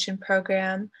reclamation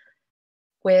program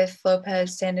with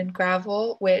Lopez Sand and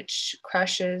Gravel, which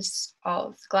crushes all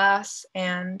of the glass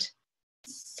and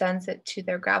sends it to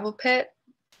their gravel pit,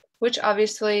 which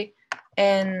obviously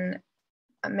in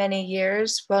many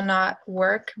years will not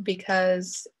work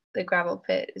because the gravel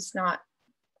pit is not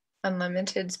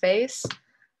unlimited space.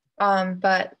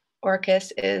 But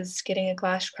Orcas is getting a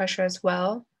glass crusher as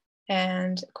well.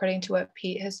 And according to what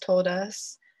Pete has told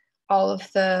us, all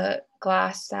of the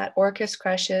glass that Orcas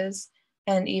crushes,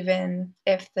 and even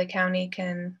if the county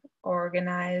can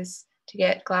organize to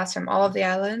get glass from all of the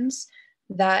islands,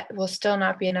 that will still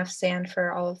not be enough sand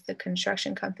for all of the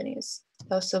construction companies.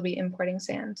 They'll still be importing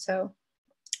sand. So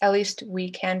at least we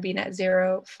can be net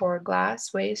zero for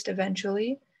glass waste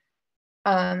eventually.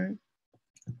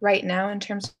 Right now, in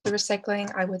terms of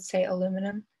recycling, I would say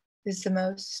aluminum is the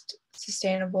most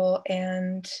sustainable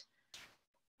and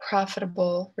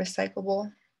profitable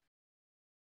recyclable.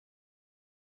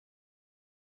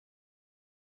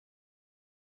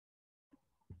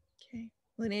 Okay.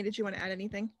 Linnea, did you want to add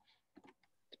anything?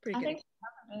 It's pretty good. I think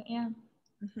you covered it, yeah.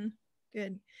 Mm-hmm.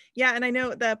 Good. Yeah, and I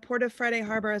know the Port of Friday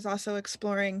Harbor is also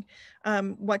exploring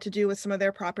what to do with some of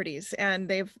their properties, and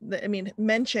they've, I mean,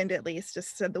 mentioned at least,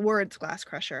 just said the words glass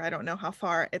crusher. I don't know how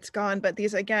far it's gone, but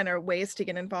these again are ways to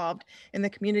get involved in the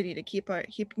community to keep.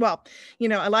 Well, you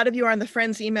know, a lot of you are on the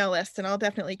Friends email list, and I'll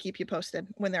definitely keep you posted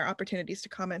when there are opportunities to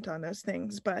comment on those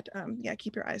things. But yeah,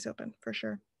 keep your eyes open for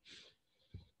sure.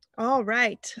 All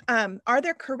right. Are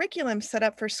there curriculums set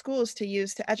up for schools to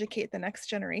use to educate the next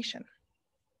generation?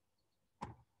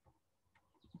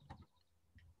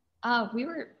 We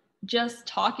were just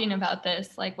talking about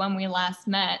this, like when we last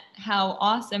met, how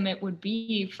awesome it would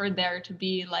be for there to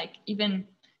be like even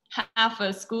half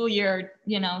a school year,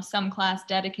 you know, some class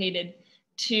dedicated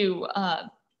to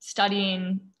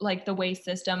studying like the waste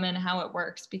system and how it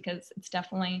works, because it's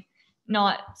definitely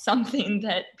not something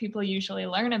that people usually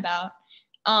learn about.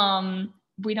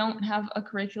 We don't have a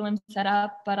curriculum set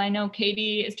up, but I know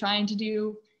Katie is trying to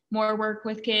do more work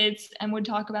with kids and would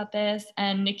talk about this,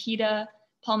 and Nikita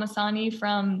Palmasani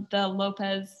from the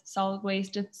Lopez Solid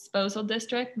Waste Disposal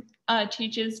District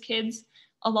teaches kids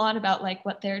a lot about like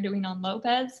what they're doing on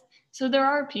Lopez. So there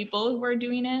are people who are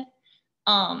doing it.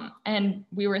 And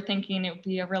we were thinking it would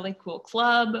be a really cool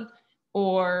club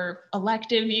or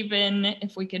elective even,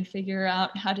 if we could figure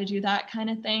out how to do that kind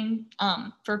of thing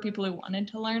for people who wanted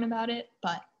to learn about it,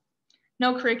 but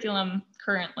no curriculum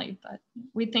currently, but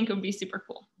we think it would be super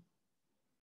cool.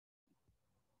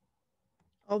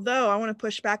 Although I want to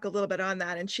push back a little bit on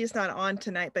that, and she's not on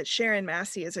tonight, but Sharon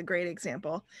Massey is a great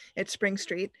example at Spring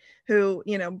Street, who,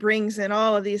 you know, brings in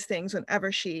all of these things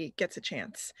whenever she gets a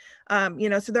chance. You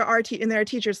know, so there are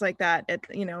teachers like that at,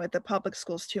 you know, at the public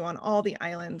schools too, on all the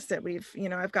islands that we've, you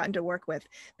know, I've gotten to work with,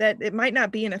 that it might not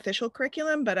be an official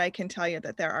curriculum, but I can tell you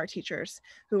that there are teachers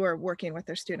who are working with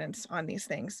their students on these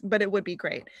things, but it would be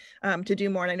great to do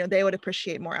more. And I know they would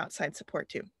appreciate more outside support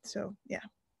too. So yeah,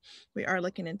 we are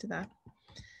looking into that.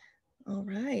 All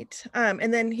right.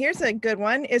 And then here's a good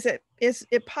one. Is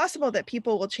it possible that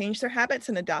people will change their habits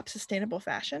and adopt sustainable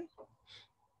fashion?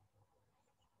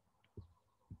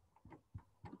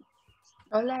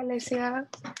 Hola, Alicia.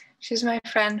 She's my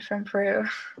friend from Peru.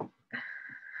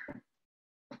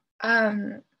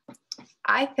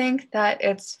 I think that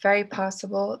it's very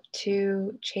possible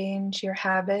to change your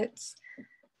habits.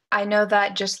 I know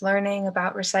that just learning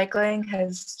about recycling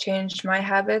has changed my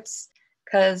habits,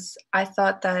 because I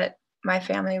thought that my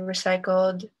family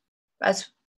recycled as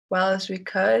well as we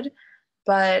could,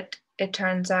 but it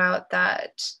turns out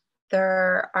that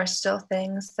there are still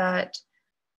things that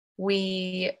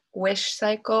we wish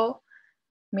cycle,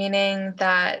 meaning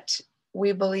that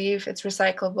we believe it's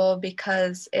recyclable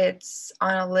because it's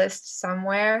on a list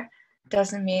somewhere,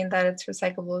 doesn't mean that it's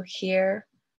recyclable here.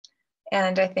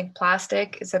 And I think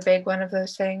plastic is a big one of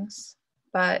those things,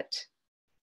 but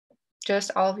just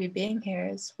all of you being here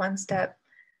is one step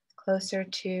closer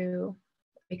to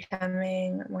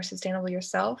becoming more sustainable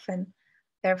yourself, and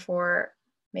therefore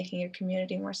making your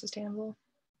community more sustainable.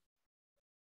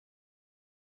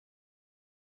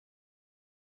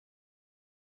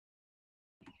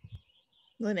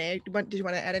 Linnea, did you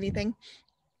want to add anything?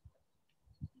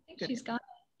 I think she's got it.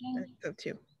 Yeah. I think so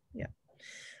too. Yeah.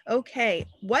 Okay.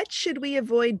 What should we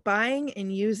avoid buying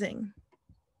and using?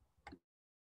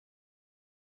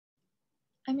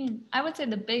 I mean, I would say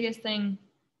the biggest thing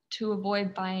to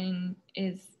avoid buying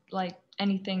is like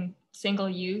anything single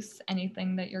use,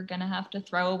 anything that you're gonna have to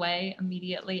throw away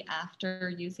immediately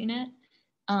after using it.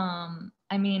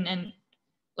 I mean, and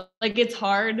like it's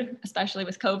hard, especially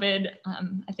with COVID.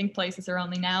 I think places are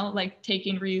only now like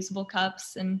taking reusable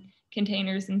cups and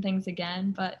containers and things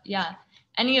again. But yeah,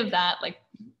 any of that, like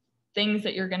things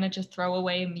that you're gonna just throw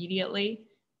away immediately,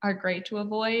 are great to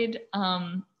avoid.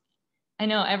 I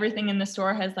know everything in the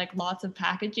store has like lots of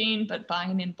packaging, but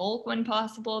buying in bulk when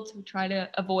possible to try to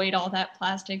avoid all that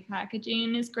plastic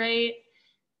packaging is great.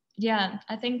 Yeah,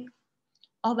 I think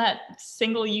all that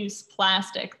single-use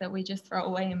plastic that we just throw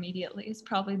away immediately is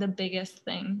probably the biggest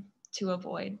thing to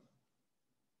avoid.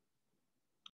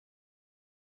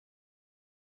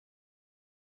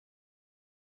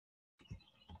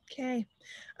 Okay.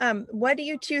 What do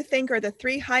you two think are the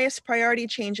 3 highest priority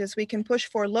changes we can push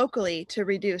for locally to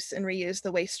reduce and reuse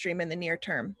the waste stream in the near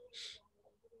term?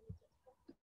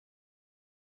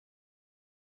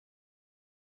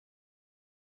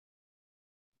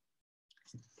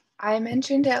 I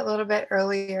mentioned it a little bit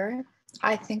earlier.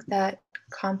 I think that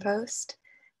compost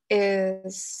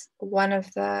is one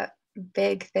of the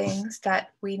big things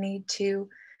that we need to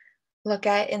look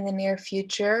at in the near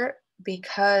future,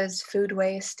 because food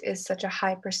waste is such a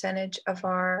high percentage of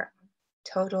our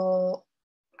total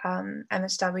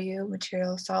MSW,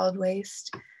 material solid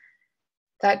waste,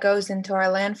 that goes into our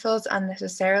landfills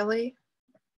unnecessarily.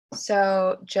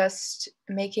 So just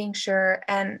making sure,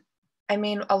 and I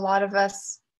mean, a lot of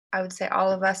us, I would say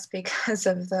all of us, because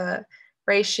of the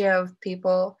ratio of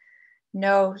people,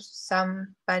 know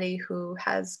somebody who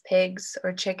has pigs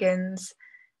or chickens,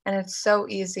 and it's so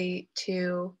easy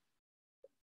to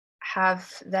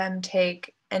have them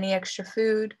take any extra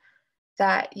food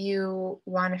that you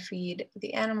want to feed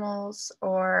the animals,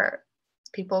 or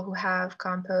people who have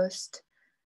compost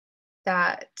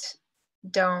that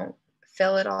don't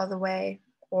fill it all the way,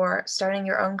 or starting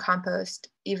your own compost.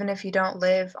 Even if you don't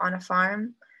live on a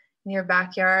farm, in your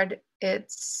backyard,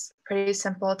 it's pretty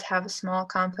simple to have a small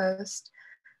compost.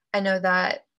 I know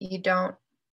that you're not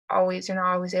always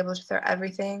able to throw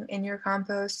everything in your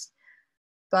compost,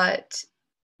 but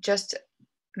just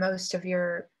most of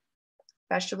your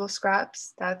vegetable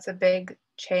scraps, that's a big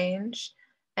change,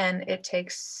 and it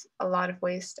takes a lot of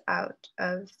waste out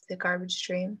of the garbage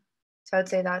stream. So I'd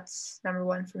say that's number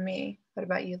 1 for me. What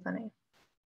about you, Linnea?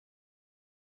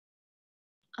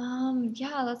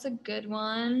 Yeah, that's a good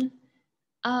one.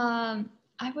 I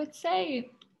would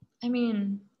say, I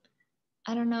mean,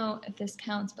 I don't know if this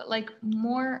counts, but like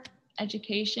more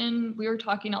education. We were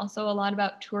talking also a lot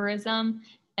about tourism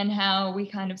and how we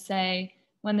kind of say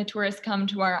when the tourists come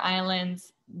to our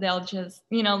islands, they'll just,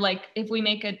 like if we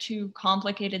make a too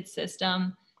complicated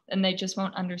system, then they just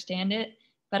won't understand it.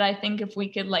 But I think if we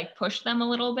could like push them a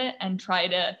little bit and try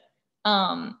to,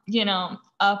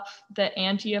 up the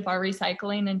ante of our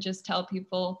recycling and just tell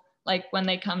people like when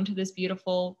they come to this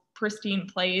beautiful, pristine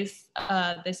place,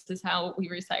 this is how we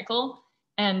recycle,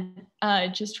 and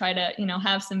just try to,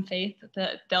 have some faith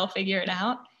that they'll figure it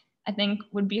out, I think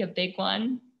would be a big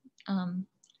one.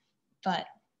 But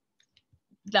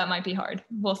that might be hard.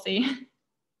 We'll see.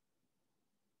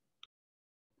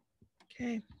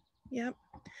 Okay. Yep.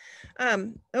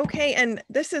 Okay, and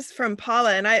this is from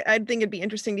Paula, and I think it'd be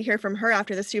interesting to hear from her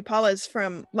after this too. Paula's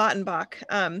from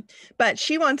Lautenbach, but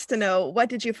she wants to know, what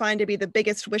did you find to be the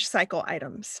biggest wish cycle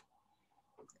items?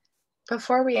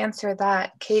 Before we answer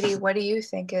that, Katie, what do you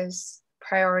think is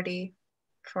priority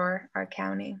for our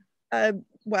county?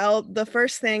 Well, the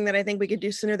first thing that I think we could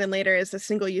do sooner than later is the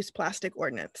single-use plastic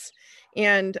ordinance.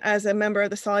 And as a member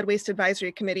of the Solid Waste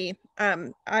Advisory Committee,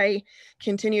 I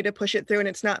continue to push it through, and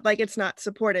it's not like it's not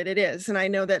supported, it is. And I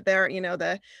know that there,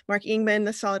 the Mark Ingman,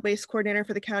 the solid waste coordinator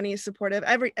for the county, is supportive.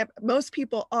 Most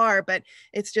people are, but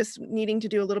it's just needing to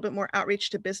do a little bit more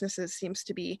outreach to businesses seems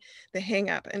to be the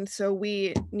hang up. And so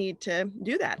we need to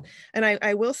do that. And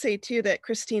I will say too that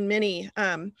Christine Minnie,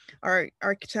 our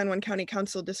San Juan County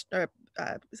Council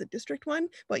is it District 1?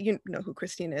 Well, you know who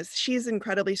Christine is. She's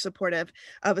incredibly supportive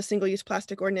of a single-use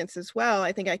plastic ordinance as well.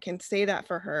 I think I can say that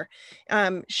for her.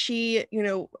 She,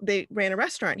 they ran a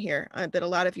restaurant here that a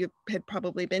lot of you had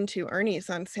probably been to,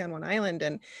 Ernie's on San Juan Island,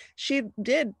 and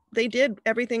they did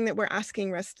everything that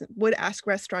would ask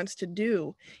restaurants to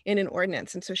do in an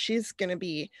ordinance. And so she's going to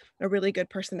be a really good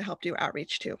person to help do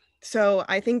outreach to. So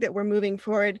I think that we're moving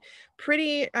forward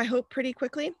pretty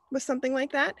quickly with something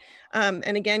like that.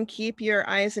 And again, keep your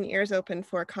eyes and ears open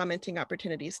for commenting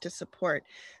opportunities to support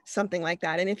something like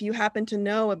that. And if you happen to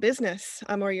know a business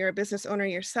or you're a business owner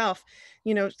yourself,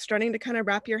 starting to kind of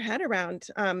wrap your head around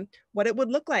what it would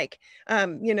look like,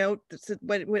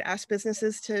 what would ask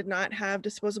businesses to not have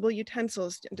disposable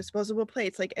utensils, disposable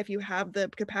plates. Like if you have the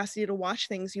capacity to wash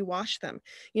things, you wash them,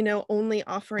 only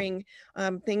offering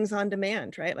things on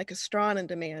demand, right? Like a straw on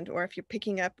demand, or if you're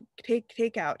picking up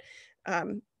takeout,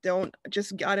 don't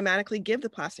just automatically give the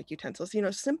plastic utensils, you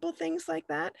know, simple things like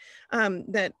that,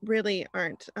 that really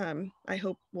aren't, I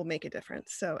hope will make a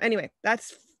difference. So anyway,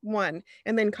 that's one.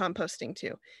 And then composting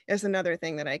too is another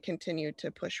thing that I continue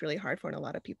to push really hard for, and a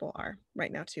lot of people are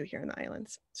right now too here in the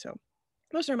islands. So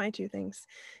those are my two things.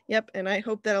 Yep. And I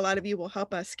hope that a lot of you will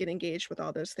help us get engaged with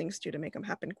all those things too, to make them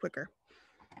happen quicker.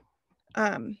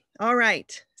 All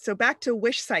right. So back to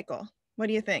wish cycle. What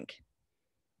do you think?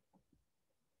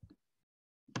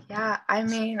 Yeah, I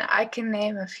mean, I can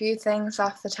name a few things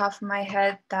off the top of my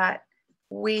head that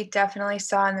we definitely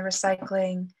saw in the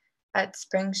recycling at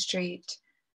Spring Street.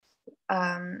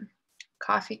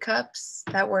 Coffee cups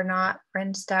that were not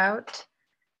rinsed out.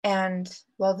 And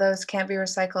well, those can't be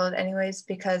recycled anyways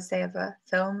because they have a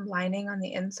film lining on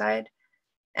the inside.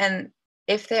 And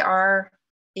if they are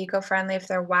eco-friendly, if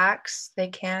they're wax, they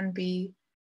can be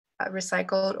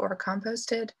recycled or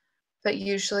composted, but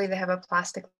usually they have a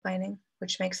plastic lining,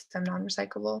 which makes them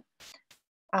non-recyclable.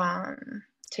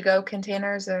 To-go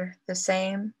containers are the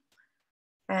same,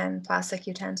 and plastic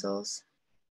utensils.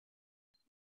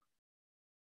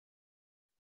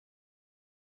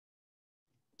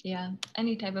 Yeah,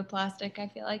 any type of plastic, I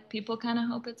feel like people kind of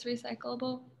hope it's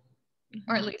recyclable,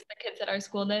 or at least the kids at our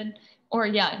school did. Or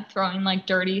yeah, throwing like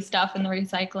dirty stuff in the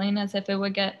recycling as if it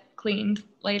would get cleaned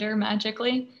later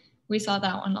magically. We saw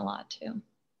that one a lot too.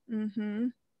 Mm-hmm.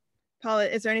 Paula,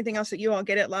 is there anything else that you all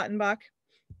get at Lautenbach?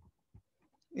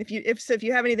 If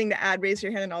you have anything to add, raise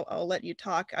your hand and I'll let you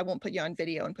talk. I won't put you on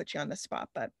video and put you on the spot,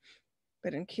 but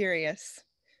I'm curious.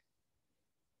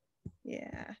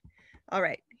 Yeah. All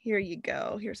right, here you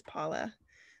go. Here's Paula.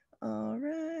 All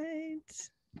right.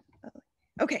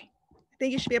 Okay, I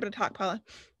think you should be able to talk, Paula.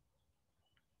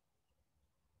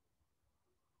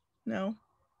 No?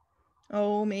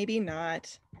 Oh, maybe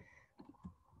not.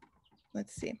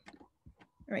 Let's see.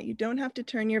 All right, you don't have to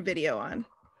turn your video on.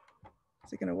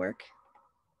 Is it gonna work?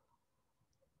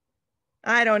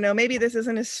 I don't know, maybe this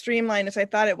isn't as streamlined as I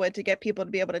thought it would to get people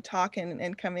to be able to talk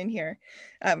and come in here.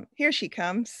 Here she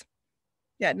comes.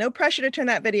 Yeah, no pressure to turn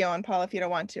that video on, Paula, if you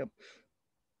don't want to.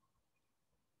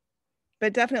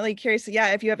 But definitely curious,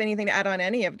 yeah, if you have anything to add on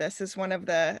any of this is one of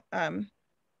the,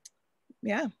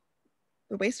 yeah,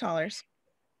 the waste haulers.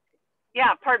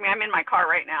 Yeah, pardon me, I'm in my car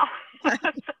right now.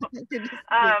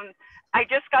 I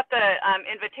just got the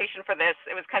invitation for this.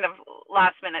 It was kind of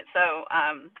last minute, so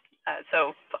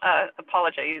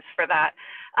apologies for that.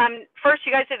 First,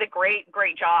 you guys did a great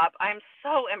job. I'm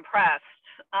so impressed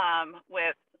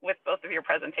with both of your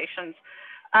presentations.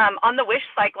 On the wish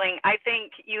cycling, I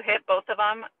think you hit both of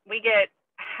them. We get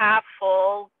half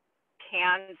full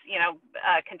cans,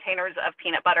 containers of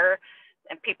peanut butter,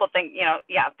 and people think,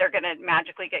 yeah, they're going to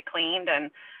magically get cleaned. And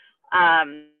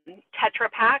Tetra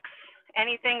Paks,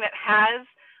 anything that has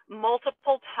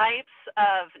multiple types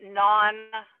of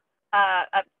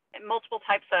multiple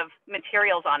types of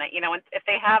materials on it, if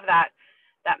they have that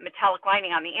metallic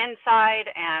lining on the inside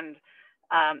and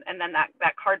then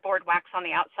that cardboard wax on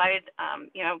the outside,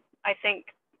 I think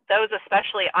those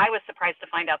especially, I was surprised to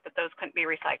find out that those couldn't be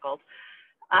recycled.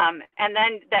 And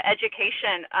then the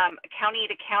education, county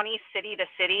to county, city to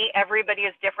city, everybody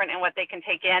is different in what they can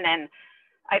take in. And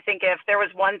I think if there was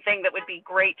one thing that would be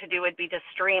great to do, would be to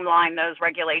streamline those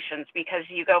regulations, because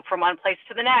you go from one place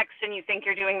to the next and you think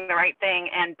you're doing the right thing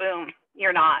and boom,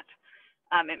 you're not.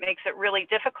 It makes it really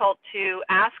difficult to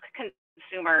ask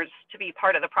consumers to be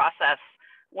part of the process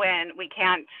when we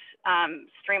can't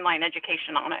streamline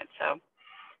education on it. So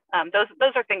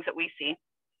those are things that we see.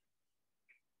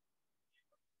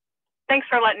 Thanks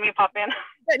for letting me pop in.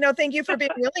 No, thank you for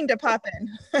being willing to pop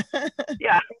in.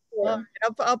 Yeah.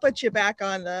 I'll put you back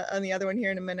on the other one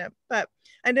here in a minute.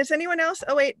 And does anyone else?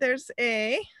 Oh wait, there's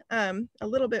a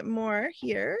little bit more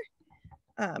here.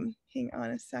 Hang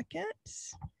on a second.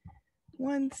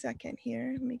 1 second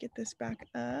here. Let me get this back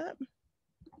up.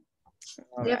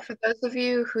 All yeah, right. For those of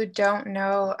you who don't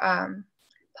know,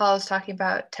 Paul is talking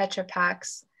about Tetra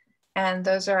Paks, and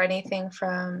those are anything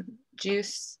from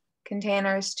juice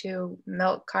containers to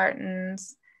milk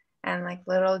cartons and like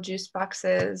little juice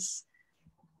boxes.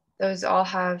 Those all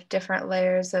have different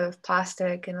layers of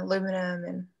plastic and aluminum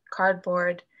and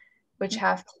cardboard, which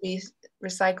have to be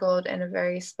recycled in a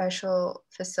very special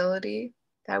facility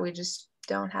that we just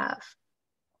don't have.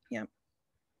 Yeah.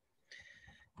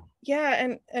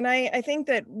 Yeah, and I think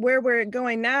that where we're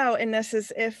going now in this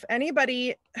is, if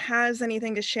anybody has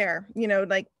anything to share,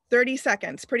 like 30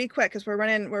 seconds, pretty quick, because we're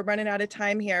running out of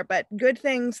time here, but good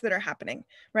things that are happening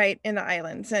right in the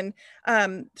islands. And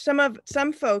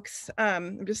some folks,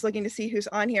 I'm just looking to see who's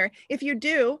on here. If you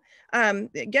do,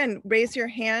 again, raise your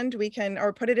hand, we can,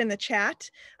 or put it in the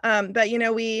chat. But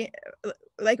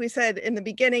like we said in the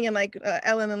beginning, and like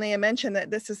Ela and Linnea mentioned,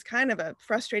 that this is kind of a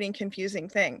frustrating, confusing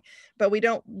thing, but we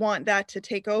don't want that to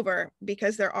take over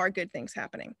because there are good things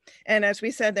happening. And as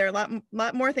we said, there are a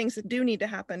lot more things that do need to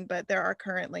happen, but there are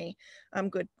currently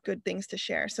good things to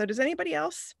share. So does anybody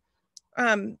else,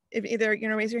 if either,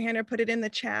 raise your hand or put it in the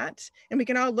chat, and we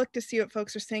can all look to see what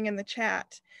folks are saying in the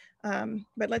chat.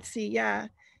 But let's see, yeah,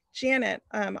 Janet,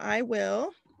 I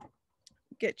will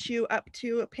get you up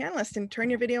to a panelist and turn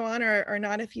your video on or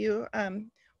not, if you,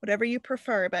 whatever you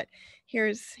prefer, but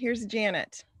here's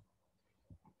Janet.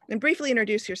 And briefly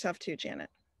introduce yourself too,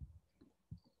 Janet.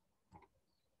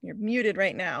 You're muted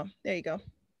right now. There you go.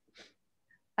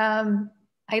 I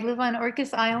live on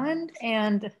Orcas Island,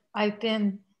 and I've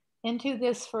been into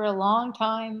this for a long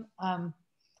time.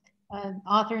 An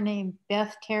author named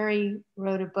Beth Terry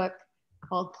wrote a book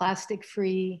called Plastic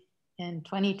Free in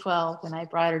 2012, and I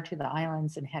brought her to the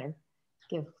islands and had her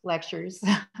give lectures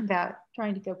about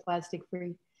trying to go plastic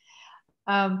free.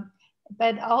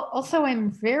 But also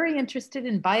I'm very interested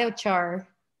in biochar,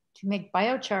 to make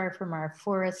biochar from our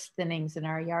forest thinnings and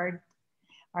our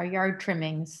yard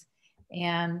trimmings.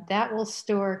 And that will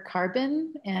store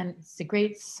carbon, and it's a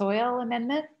great soil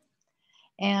amendment.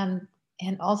 And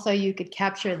also you could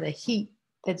capture the heat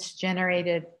that's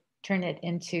generated, turn it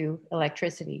into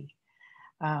electricity.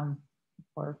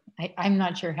 Or I'm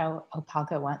not sure how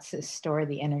Opalka wants to store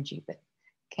the energy, but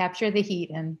capture the heat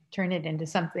and turn it into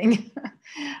something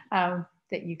that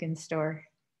you can store.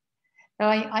 So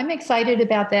I'm excited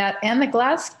about that. And the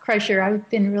glass crusher, I've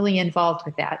been really involved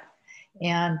with that.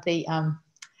 And the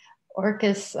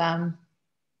Orcas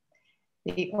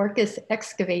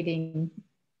excavating,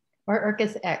 or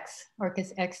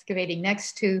Orcas excavating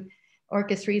next to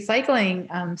Orcas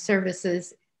recycling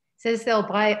services, says they'll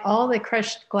buy all the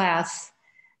crushed glass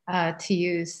to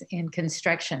use in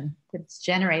construction that's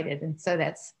generated. And so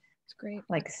that's great,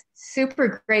 like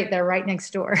super great. They're right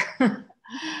next door.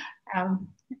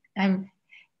 I'm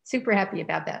super happy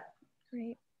about that.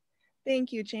 Great.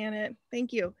 Thank you, Janet.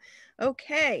 Thank you.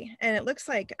 Okay, and it looks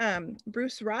like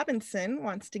Bruce Robinson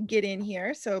wants to get in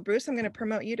here. So Bruce, I'm going to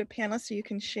promote you to panelist so you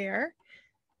can share.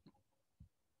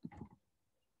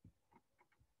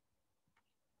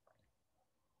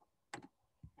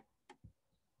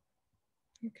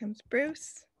 Here comes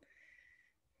Bruce.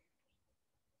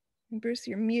 And Bruce,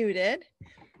 you're muted.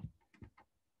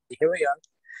 Here we are.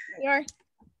 There you are.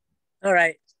 All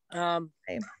right.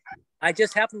 Okay. I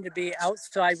just happened to be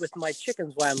outside with my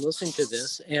chickens while I'm listening to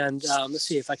this. And let's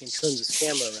see if I can turn this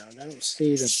camera around. I don't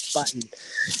see the button.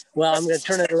 Well, I'm going to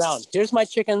turn it around. Here's my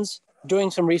chickens doing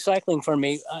some recycling for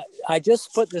me. I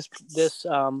just put this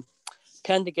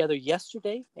pen together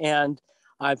yesterday, and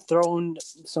I've thrown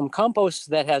some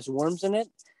compost that has worms in it,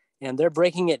 and they're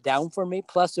breaking it down for me.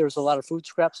 Plus, there's a lot of food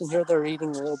scraps in here. They're eating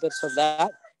a little bits of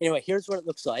that. Anyway, here's what it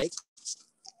looks like.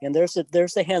 And there's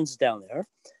the hens down there.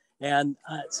 And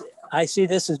I see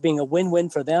this as being a win-win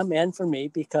for them and for me,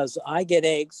 because I get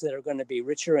eggs that are going to be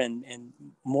richer and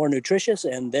more nutritious,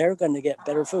 and they're going to get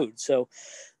better food. So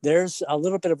there's a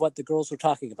little bit of what the girls were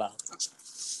talking about.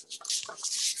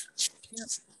 Yep.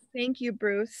 Thank you,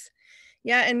 Bruce.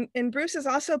 Yeah, and Bruce is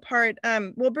also part,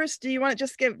 well, Bruce, do you want to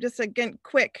just give again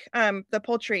quick, the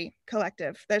poultry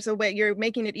collective? There's a way you're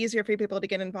making it easier for people to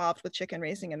get involved with chicken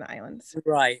raising in the islands.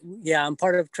 Right, yeah, I'm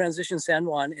part of Transition San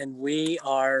Juan, and we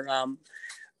are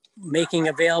making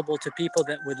available to people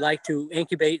that would like to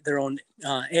incubate their own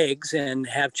eggs and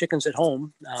have chickens at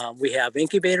home. We have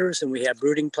incubators and we have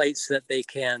brooding plates that they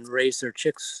can raise their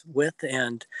chicks with.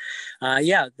 And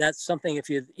yeah, that's something, if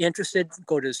you're interested,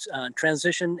 go to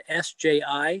Transition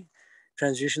SJI,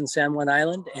 Transition San Juan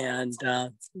Island, and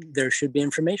there should be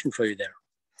information for you there.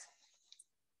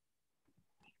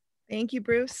 Thank you,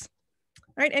 Bruce.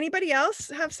 All right, anybody else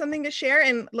have something to share?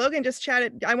 And Logan just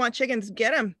chatted, I want chickens,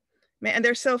 get them. Man,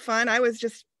 they're so fun. I was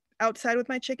just outside with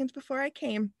my chickens before I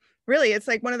came. Really, it's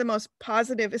like one of the most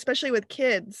positive, especially with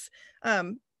kids,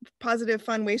 positive,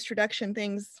 fun waste reduction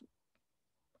things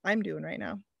I'm doing right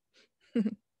now.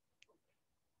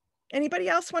 Anybody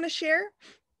else want to share?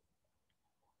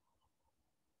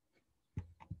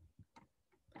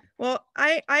 Well,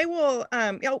 I will,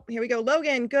 oh, here we go,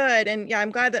 Logan, good. And yeah, I'm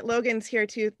glad that Logan's here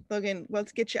too. Logan,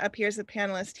 let's get you up here as a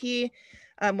panelist.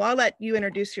 Well, I'll let you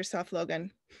introduce yourself,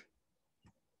 Logan.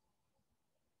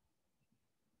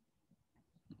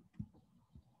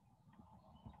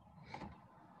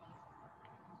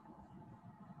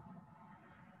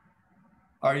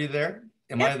 Are you there?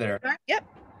 Am I there? Yep,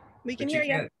 we can hear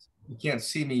you. You can't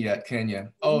see me yet, can you?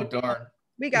 Oh, darn.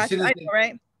 We got you, I know,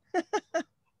 right?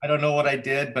 I don't know what I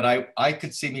did, but I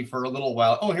could see me for a little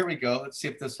while. Oh, here we go. Let's see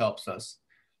if this helps us.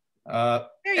 There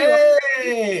you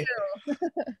Hey! are.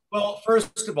 Well,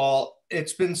 first of all,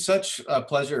 it's been such a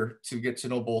pleasure to get to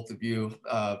know both of you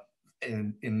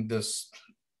in this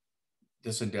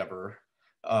endeavor.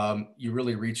 You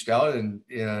really reached out and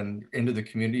into the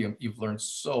community. You've learned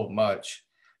so much,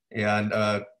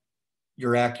 and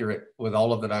you're accurate with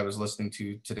all of that I was listening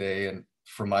to today. And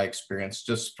from my experience,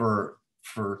 just for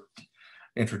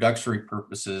introductory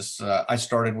purposes, I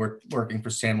started working for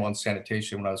San Juan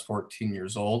Sanitation when I was 14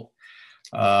 years old.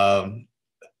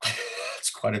 It's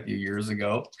quite a few years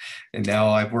ago, and now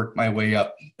I've worked my way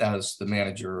up as the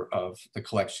manager of the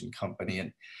collection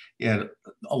company. And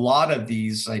a lot of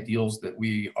these ideals that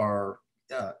we are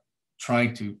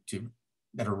trying to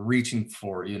that are reaching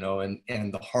for, you know, and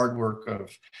the hard work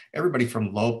of everybody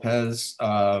from Lopez,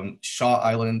 Shaw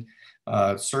Island,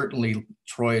 certainly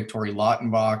Troy, Torrey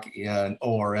Lautenbach, and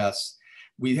ORS.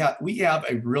 We have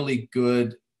a really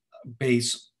good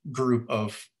base group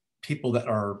of people that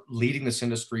are leading this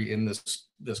industry in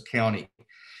this county.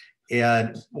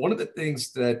 And one of the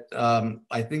things that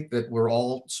I think that we're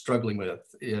all struggling with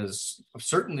is,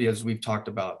 certainly as we've talked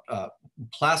about,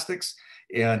 plastics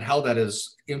and how that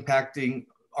is impacting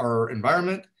our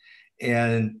environment.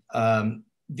 And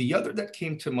the other that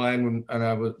came to mind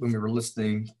when we were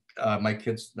listening, my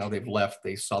kids, now they've left,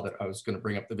 they saw that I was going to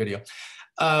bring up the video,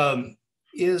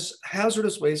 is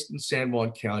hazardous waste in San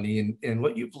Juan County, and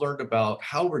what you've learned about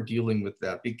how we're dealing with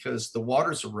that, because the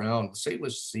waters around the St.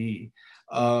 Louis Sea,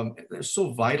 they're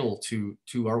so vital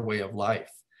to our way of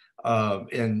life.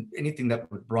 And anything that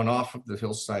would run off of the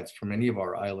hillsides from any of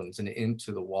our islands and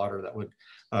into the water that would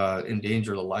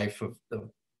endanger the life of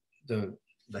the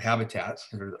habitat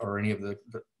or any of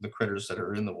the critters that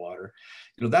are in the water,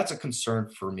 you know, that's a concern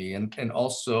for me. And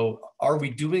also, are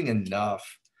we doing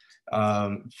enough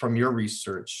from your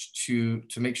research to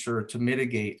make sure to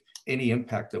mitigate any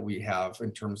impact that we have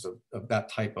in terms of that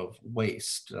type of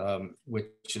waste,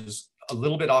 which is a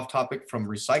little bit off topic from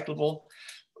recyclable,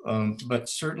 but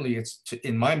certainly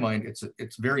in my mind,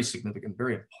 it's very significant,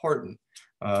 very important,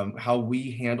 how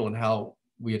we handle and how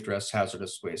we address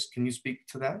hazardous waste. Can you speak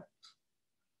to that?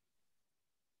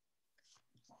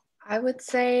 I would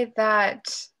say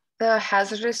that the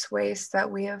hazardous waste that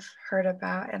we have heard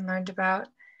about and learned about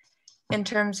in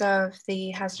terms of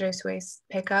the hazardous waste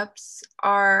pickups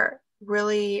are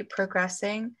really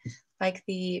progressing. Like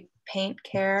the paint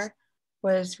care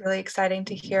was really exciting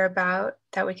to hear about,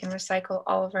 that we can recycle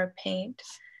all of our paint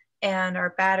and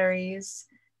our batteries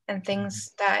and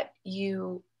things that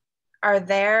you are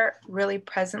there really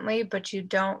presently, but you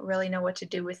don't really know what to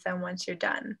do with them once you're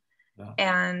done. Yeah.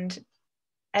 And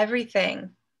everything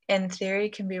in theory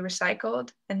can be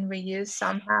recycled and reused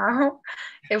somehow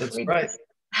if That's we right. just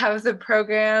have the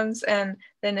programs and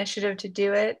the initiative to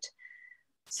do it.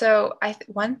 So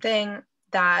one thing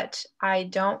that I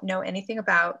don't know anything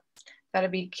about that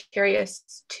I'd be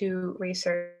curious to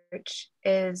research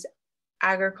is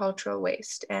agricultural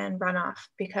waste and runoff,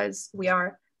 because we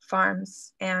are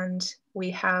farms and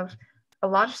we have a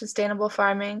lot of sustainable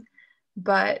farming,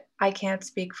 but I can't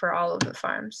speak for all of the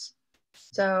farms.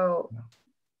 So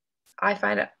I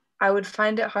would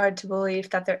find it hard to believe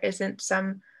that there isn't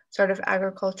some sort of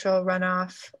agricultural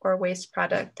runoff or waste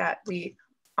product that we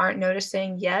aren't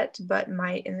noticing yet, but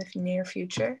might in the near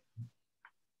future.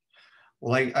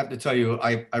 Well, I have to tell you,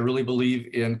 I really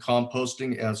believe in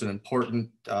composting as an important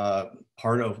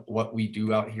part of what we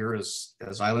do out here as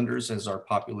islanders, as our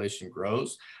population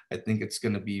grows. I think it's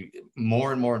going to be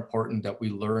more and more important that we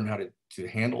learn how to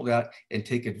handle that and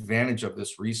take advantage of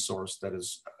this resource that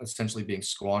is essentially being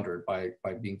squandered by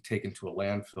being taken to a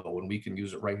landfill when we can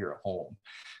use it right here at home.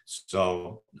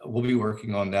 So we'll be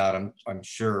working on that, I'm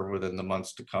sure, within the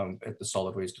months to come at the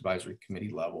Solid Waste Advisory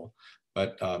Committee level.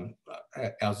 But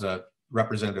as a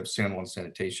representative of San Juan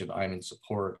Sanitation, I'm in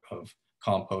support of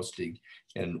composting,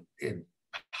 and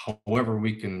however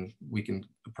we can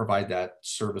provide that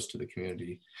service to the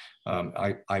community,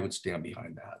 I would stand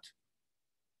behind that.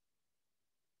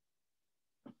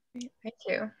 Thank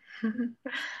you.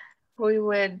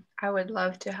 I would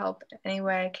love to help any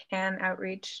way I can,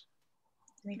 outreach,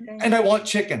 anything. And I want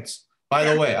chickens, by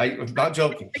the way. I'm not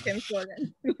joking. Chickens,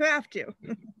 Morgan. You have to.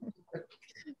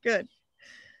 Good.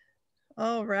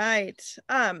 All right.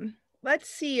 Let's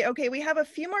see. Okay, we have a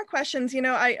few more questions. You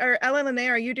know, Ela and Linnea,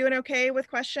 are you doing okay with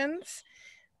questions?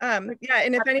 Yeah,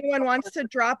 and if anyone wants to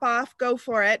drop off, go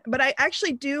for it. But I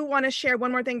actually do want to share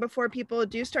one more thing before people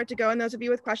do start to go. And those of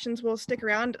you with questions will stick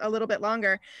around a little bit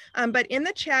longer. But in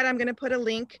the chat, I'm going to put a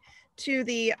link to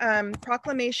the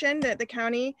proclamation that the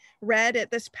county read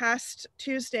at this past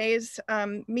Tuesday's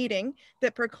meeting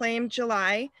that proclaimed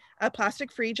July a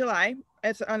plastic-free July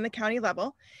as on the county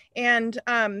level. And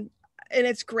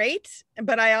it's great,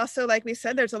 but I also, like we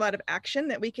said, there's a lot of action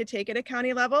that we could take at a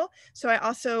county level. So I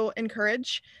also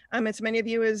encourage as many of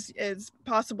you as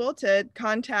possible to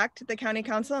contact the county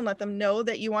council and let them know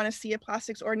that you want to see a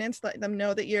plastics ordinance, let them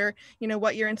know that you're,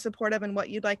 what you're in support of and what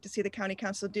you'd like to see the county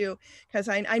council do. Because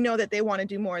I know that they want to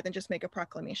do more than just make a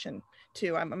proclamation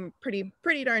too. I'm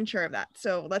pretty darn sure of that.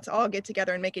 So let's all get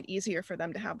together and make it easier for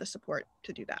them to have the support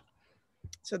to do that.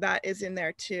 So that is in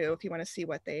there too, if you want to see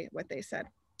what they said.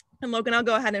 And Logan, I'll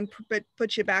go ahead and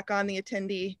put you back on the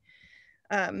attendee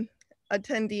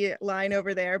line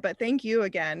over there. But thank you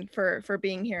again for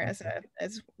being here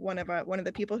as one of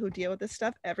the people who deal with this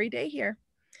stuff every day here.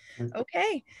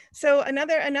 Okay, so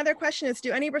another question is,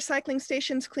 do any recycling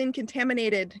stations clean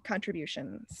contaminated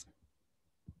contributions?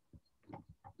 Do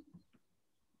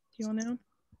you all know?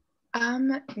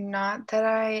 Not that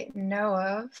I know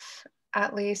of,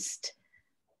 at least.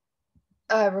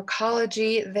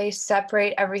 Recology, they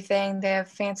separate everything. They have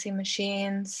fancy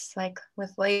machines like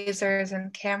with lasers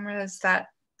and cameras that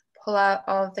pull out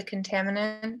all of the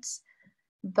contaminants.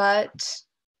 But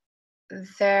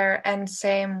and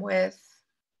same with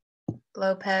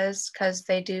Lopez, because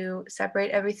they do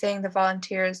separate everything. The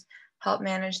volunteers help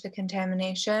manage the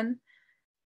contamination.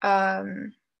 I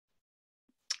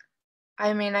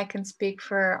mean, I can speak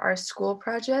for our school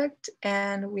project,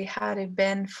 and we had a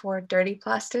bin for dirty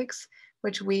plastics,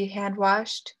 which we hand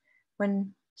washed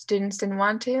when students didn't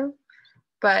want to,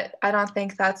 but I don't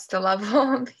think that's the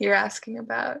level you're asking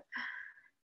about.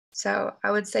 So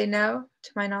I would say no,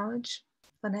 to my knowledge.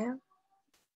 Linnea?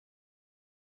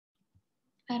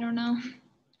 I don't know,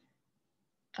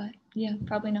 but yeah,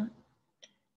 probably not.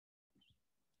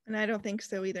 And I don't think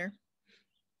so either.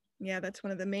 Yeah, that's one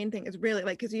of the main things is really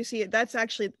because you see, that's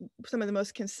actually some of the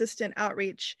most consistent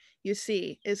outreach you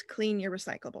see is clean your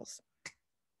recyclables.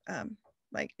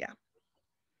 Yeah.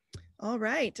 All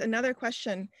right, another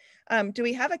question. Do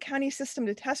we have a county system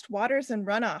to test waters and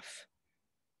runoff?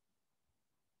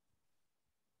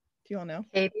 Do you all know?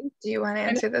 Katie, do you want to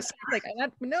answer this?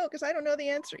 No, because I don't know the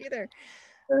answer either.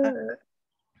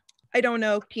 I don't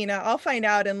know, Kina. I'll find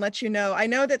out and let you know. I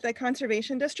know that the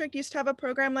Conservation District used to have a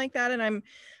program like that, and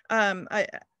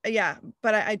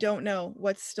but I don't know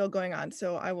what's still going on.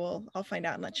 So I'll find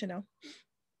out and let you know.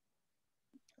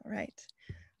 All right.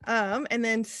 And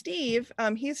then Steve,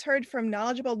 he's heard from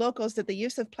knowledgeable locals that the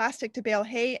use of plastic to bale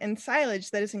hay and silage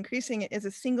that is increasing is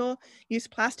a single-use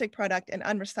plastic product and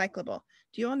unrecyclable.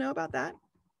 Do you all know about that?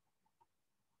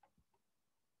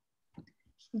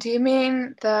 Do you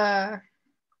mean the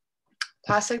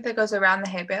plastic that goes around the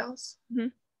hay bales? Mm-hmm.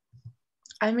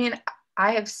 I mean,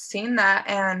 I have seen that,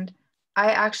 and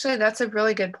that's a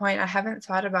really good point. I haven't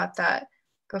thought about that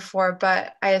before,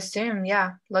 but I assume,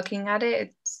 yeah, looking at it,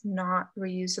 it's not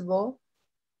reusable.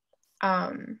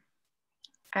 And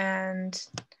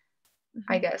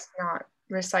I guess not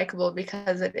recyclable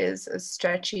because it is a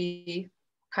stretchy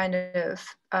kind of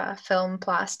film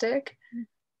plastic.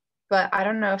 But I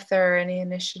don't know if there are any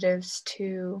initiatives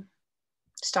to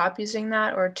stop using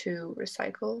that or to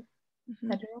recycle. I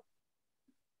don't know.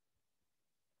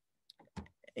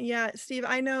 Yeah, Steve,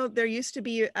 I know there used to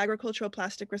be agricultural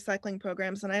plastic recycling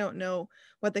programs, and I don't know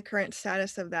what the current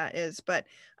status of that is, but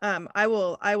I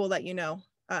will let you know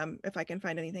if I can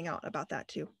find anything out about that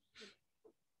too.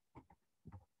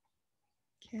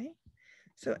 Okay,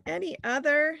 so any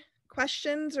other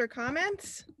questions or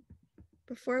comments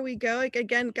before we go?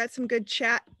 Again, got some good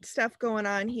chat stuff going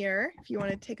on here if you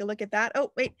want to take a look at that.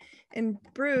 Oh, wait, and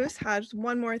Bruce has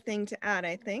one more thing to add,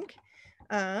 I think.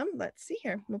 Let's see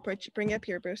here. We'll bring you up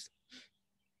here, Bruce.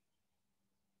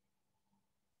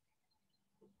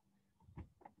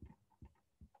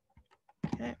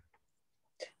 Okay.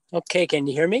 Okay, can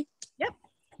you hear me? Yep.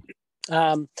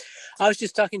 I was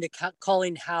just talking to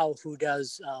Colleen Howe, who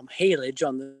does haylage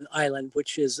on the island,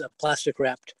 which is a plastic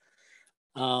wrapped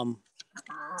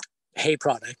hay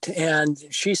product. And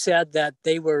she said that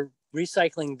they were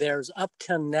recycling theirs up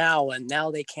till now, and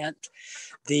now they can't.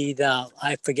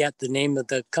 I forget the name of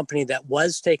the company that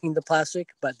was taking the plastic,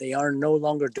 but they are no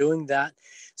longer doing that.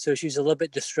 So she's a little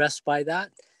bit distressed by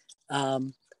that.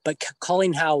 But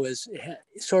Colleen Howe has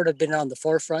sort of been on the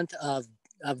forefront of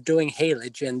doing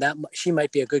haylage, and that she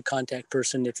might be a good contact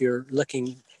person if you're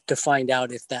looking to find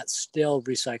out if that's still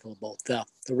recyclable, the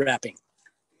wrapping.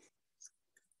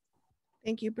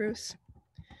 Thank you, Bruce.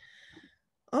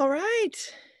 All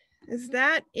right, is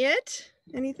that it?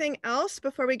 Anything else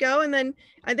before we go? And then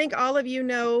I think all of you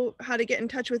know how to get in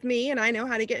touch with me, and I know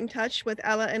how to get in touch with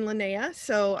Ela and Linnea.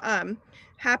 So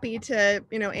happy to,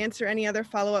 answer any other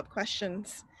follow-up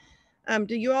questions.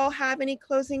 Do you all have any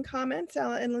closing comments,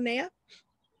 Ela and Linnea?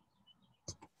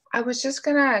 I was just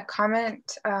gonna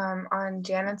comment on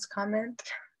Janet's comment.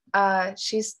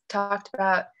 She's talked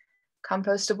about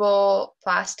compostable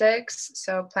plastics,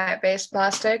 so plant-based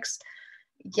plastics.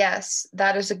 Yes,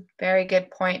 that is a very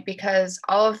good point, because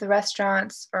all of the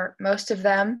restaurants, or most of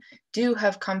them, do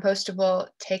have compostable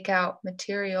takeout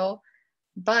material,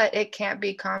 but it can't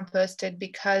be composted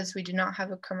because we do not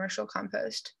have a commercial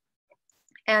compost.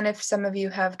 And if some of you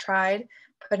have tried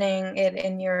putting it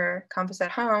in your compost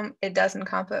at home, it doesn't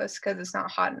compost because it's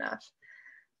not hot enough.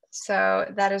 So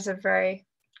that is a very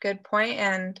good point.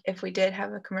 And if we did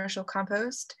have a commercial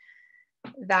compost,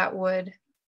 that would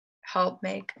help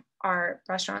make our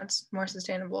restaurants more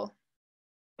sustainable.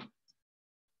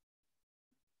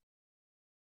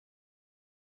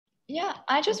 Yeah,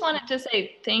 I just wanted to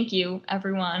say thank you,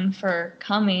 everyone, for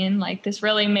coming. Like, this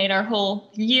really made our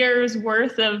whole year's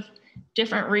worth of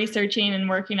different researching and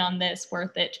working on this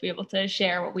worth it, to be able to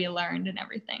share what we learned and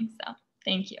everything. So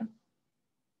thank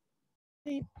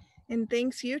you. And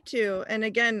thanks you too. And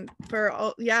again, for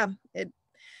all, wait,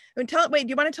 do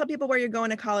you want to tell people where you're going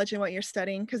to college and what you're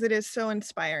studying? Because it is so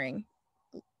inspiring.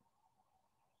 Who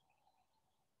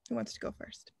wants to go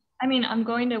first? I mean, I'm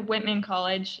going to Whitman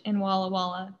College in Walla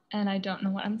Walla, and I don't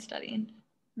know what I'm studying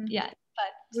yet,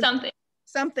 but something.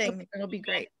 Something, it'll be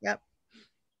great. Yep.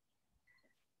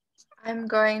 I'm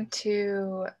going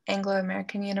to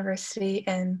Anglo-American University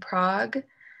in Prague,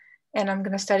 and I'm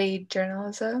going to study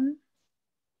journalism.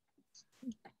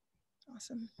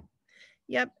 Awesome.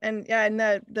 Yep. And yeah, and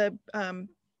the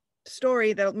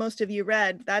story that most of you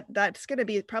read, that's going to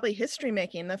be probably history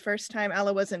making, the first time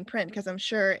Ela was in print, because I'm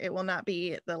sure it will not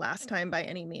be the last time by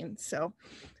any means. So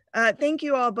thank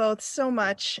you all both so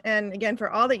much. And again,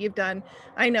 for all that you've done.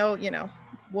 I know,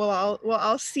 we'll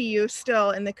all see you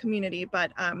still in the community,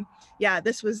 but yeah,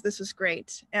 this was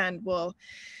great. And we'll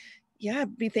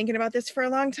be thinking about this for a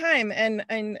long time.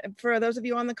 And for those of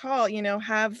you on the call,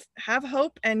 have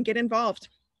hope and get involved.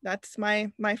 That's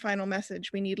my final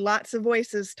message. We need lots of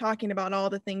voices talking about all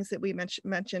the things that we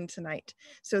mentioned tonight.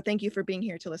 So thank you for being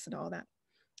here to listen to all that.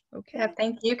 Okay. Yeah,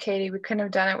 thank you, Katie. We couldn't have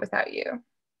done it without you.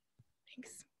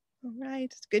 Thanks. All right,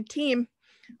 it's a good team.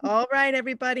 All right,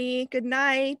 everybody. Good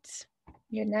night.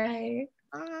 Good night.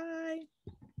 Bye.